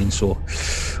 you know what I mean? So,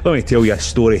 let me tell you a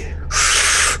story.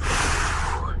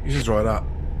 You just write that.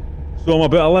 So, I'm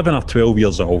about 11 or 12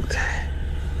 years old.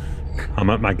 I'm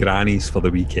at my granny's for the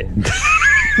weekend.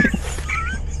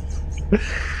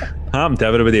 Happened to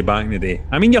everybody back in the day.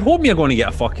 I mean, you're hoping you're going to get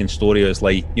a fucking story that's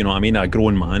like, a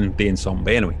grown man doing something.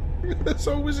 But anyway. It's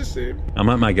always the same. I'm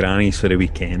at my granny's for the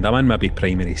weekend. I'm in maybe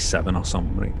primary 7 or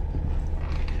something, right?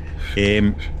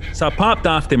 So I popped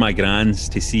after my gran's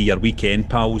to see your weekend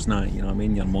pals now, you know what I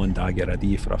mean? Your mum and dad get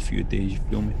ready for a few days, you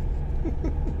feel me?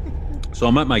 So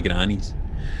I'm at my granny's.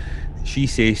 She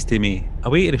says to me, I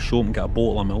went to the shop and got a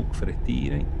bottle of milk for a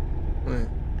tea, right? Right.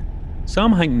 So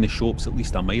I'm thinking the shop's at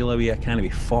least a mile away. I can't be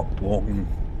fucked walking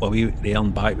away there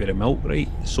and back with the milk, right?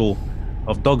 So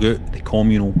I've dug out the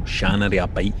communal shannery a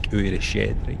bike out of the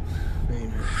shed, right?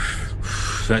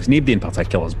 So it's nobody in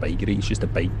particular's bike, right? It's just a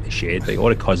bike in the shed, right? All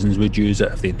the cousins would use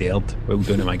it if they dared while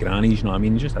down at my granny's, you know what I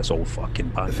mean? Just this old fucking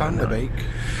bag. The family bike.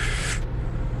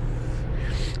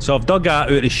 So I've dug that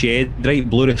out of the shed, right?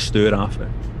 Blew the store off it.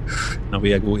 And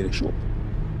away I go to the shop.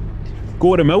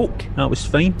 Go to the milk, that was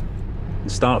fine.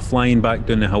 And start flying back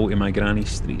down the hill to my granny's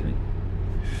street, right?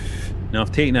 Now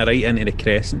I've taken a right into the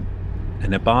crescent,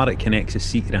 and the bar that connects the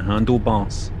seat to the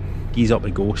handlebars gees up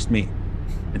a ghost, mate,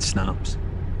 and snaps.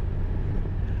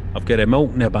 I've got a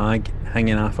milk in the bag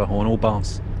hanging off of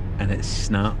handlebars, and it's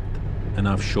snapped, and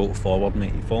I've shot forward,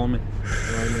 mate. You follow me?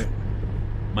 Right.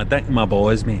 My dick and my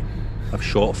balls, mate. I've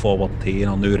shot forward too,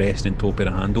 and I'm now resting on top of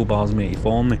the handlebars, mate. You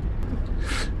follow me?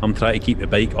 I'm trying to keep the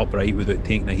bike upright without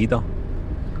taking a header.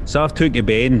 So I've took a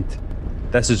bend.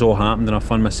 This has all happened, and I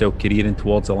found myself careering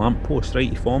towards a lamppost, right?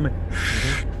 You follow me?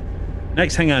 Mm-hmm.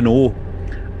 Next thing I know,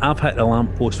 I've hit the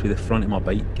lamppost with the front of my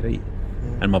bike, right?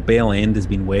 And my bell end has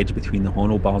been wedged between the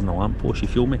handlebars and the lamppost, you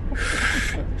feel me?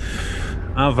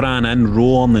 I've ran in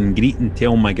roaring and greeting,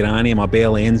 telling my granny my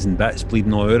bell end's and bits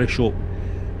bleeding all out of the shop.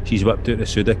 She's whipped out the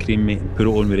soda cream, mate, and put it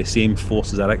on with the same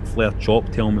force as a Ric Flair chop,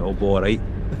 telling me it'll be alright.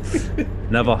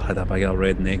 Never had a bigger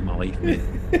redneck in my life, mate.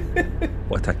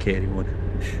 What a carry on.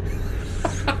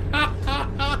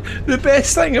 The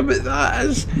best thing about that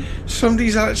is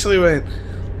somebody's actually went,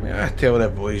 I tell the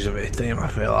boys about the time I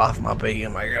fell off my bike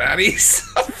in my granny's.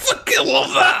 I fucking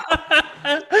love that.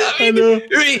 I know.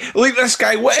 Like this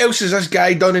guy, what else has this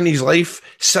guy done in his life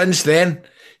since then?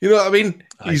 You know what I mean?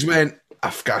 He's went,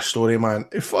 I've got a story, man.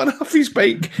 He fell off his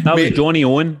bike. That was Johnny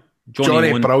Owen.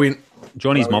 Johnny, brilliant.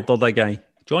 Johnny's murdered that guy.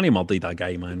 Johnny murdered that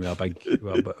guy, man. He had a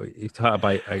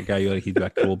guy where he'd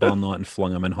got a crowbar on that and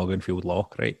flung him in Hugginfield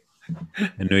Lock, right?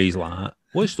 And now he's like that.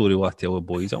 What story will I tell the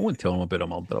boys? I won't tell them about a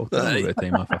murder. I'll tell them about the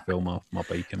time if I fell my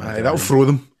bike. That'll throw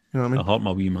them. You know what I mean? I hurt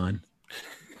my wee man.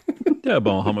 Hurt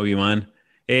my wee man.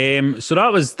 So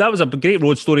that was a great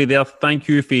road story there. Thank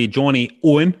you for Johnny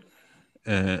Owen.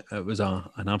 It was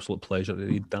an absolute pleasure to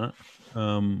read that.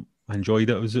 I enjoyed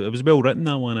it. It was well written,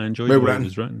 that one. I enjoyed the way it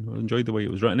was written. I enjoyed the way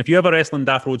it was written. If you have a wrestling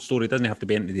daft road story, it doesn't have to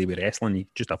be anything to do with wrestling.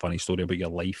 Just a funny story about your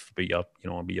life, about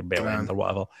your bell end or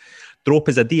whatever. Drop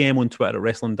us a DM on Twitter at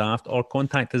Wrestling Daft or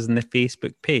contact us in the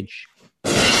Facebook page.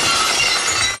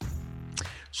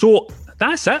 So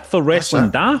that's it for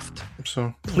Wrestling Daft.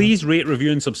 So please rate,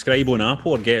 review, and subscribe on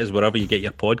Apple or get us wherever you get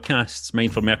your podcasts.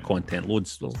 Mind for more content.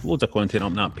 Loads of content up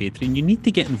on that Patreon. You need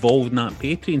to get involved in that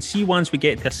Patreon. See, once we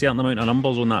get to a certain amount of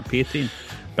numbers on that Patreon,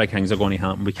 big things are going to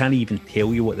happen. We can't even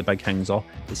tell you what the big things are.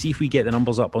 But see, if we get the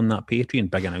numbers up on that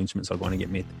Patreon, big announcements are going to get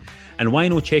made. And why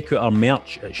not check out our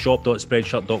merch at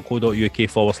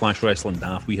shop.spreadshirt.co.uk/wrestling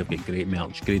daft. We have got great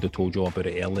merch. Grado told you all about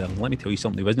it earlier. And let me tell you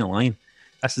something, he wasn't lying.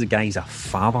 This is a guy, he's a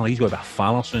father. He's going to be a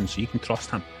father soon, so you can trust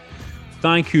him.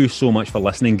 Thank you so much for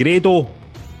listening. Grado,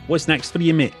 what's next for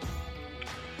you, mate?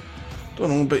 Don't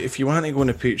know, but if you want to go on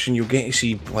the Patreon, you'll get to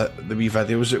see the wee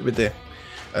videos that we do.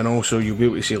 And also, you'll be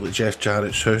able to see like Jeff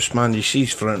Jarrett's house, man. You see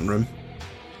his front room,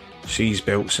 see his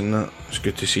belts and that. It's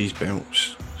good to see his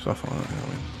belts, stuff like that. You know what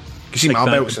I mean? You see my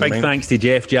belts. Big thanks to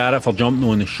Jeff Jarrett for jumping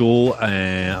on the show.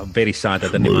 I'm very sad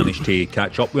I didn't manage to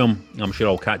catch up with him. I'm sure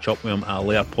I'll catch up with him at a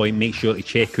later point. Make sure to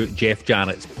check out Jeff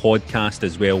Jarrett's podcast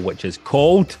as well, which is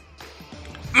called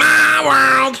My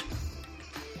World.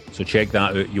 So check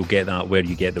that out. You'll get that where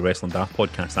you get the Wrestling Daft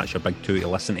podcast. That's your big two to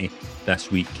listen to this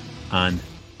week and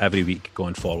every week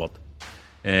going forward.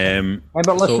 How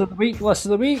about Listener of the Week?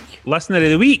 Listener of the Week? Listener of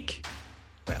the Week.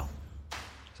 Well,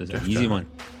 this is an easy one.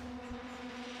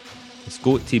 It's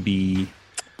got to be.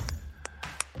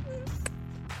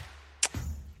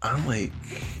 I like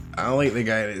the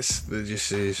guy that just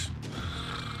says,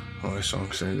 "Oh, the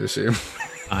song sounds the same."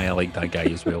 I like that guy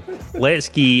as well. Let's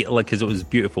get, because it was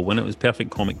beautiful when it was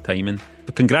perfect comic timing.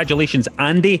 But congratulations,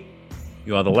 Andy.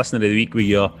 You are the listener of the week with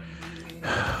your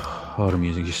horror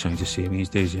music just sounds the same these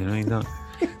days, you know that.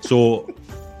 So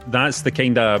that's the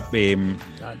kind of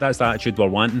that's the attitude we're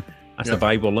wanting. That's the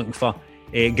vibe we're looking for.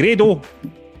 Grado,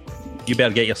 you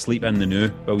better get your sleep in the new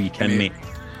while you can, mate.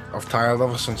 I've tired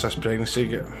ever since this pregnancy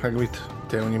get higgled.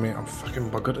 Telling you, mate, I'm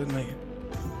fucking buggered at night.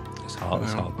 It's hard,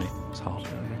 mate. It's hard.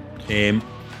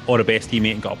 All the best to you,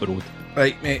 mate, and get up the road.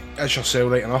 Right, mate, it's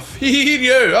yourself right enough. Hear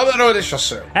you, up the road, it's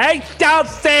yourself. Hey, don't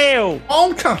fail!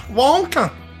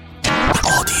 Wonka!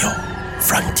 Audio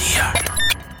Frontier.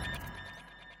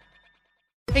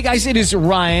 Hey guys, it is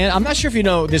Ryan. I'm not sure if you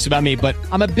know this about me, but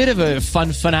I'm a bit of a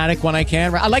fun fanatic when I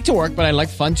can. I like to work, but I like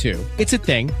fun too. It's a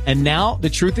thing. And now the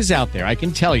truth is out there. I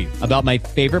can tell you about my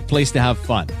favorite place to have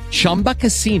fun. Chumba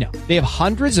Casino. They have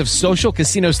hundreds of social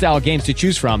casino style games to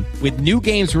choose from with new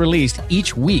games released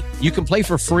each week. You can play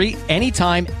for free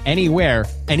anytime, anywhere.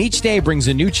 And each day brings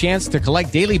a new chance to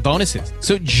collect daily bonuses.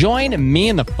 So join me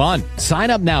in the fun. Sign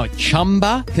up now at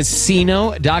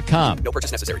ChumbaCasino.com. No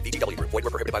purchase necessary. VGW Group. Void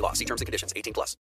where prohibited by law. See terms and conditions. 18+.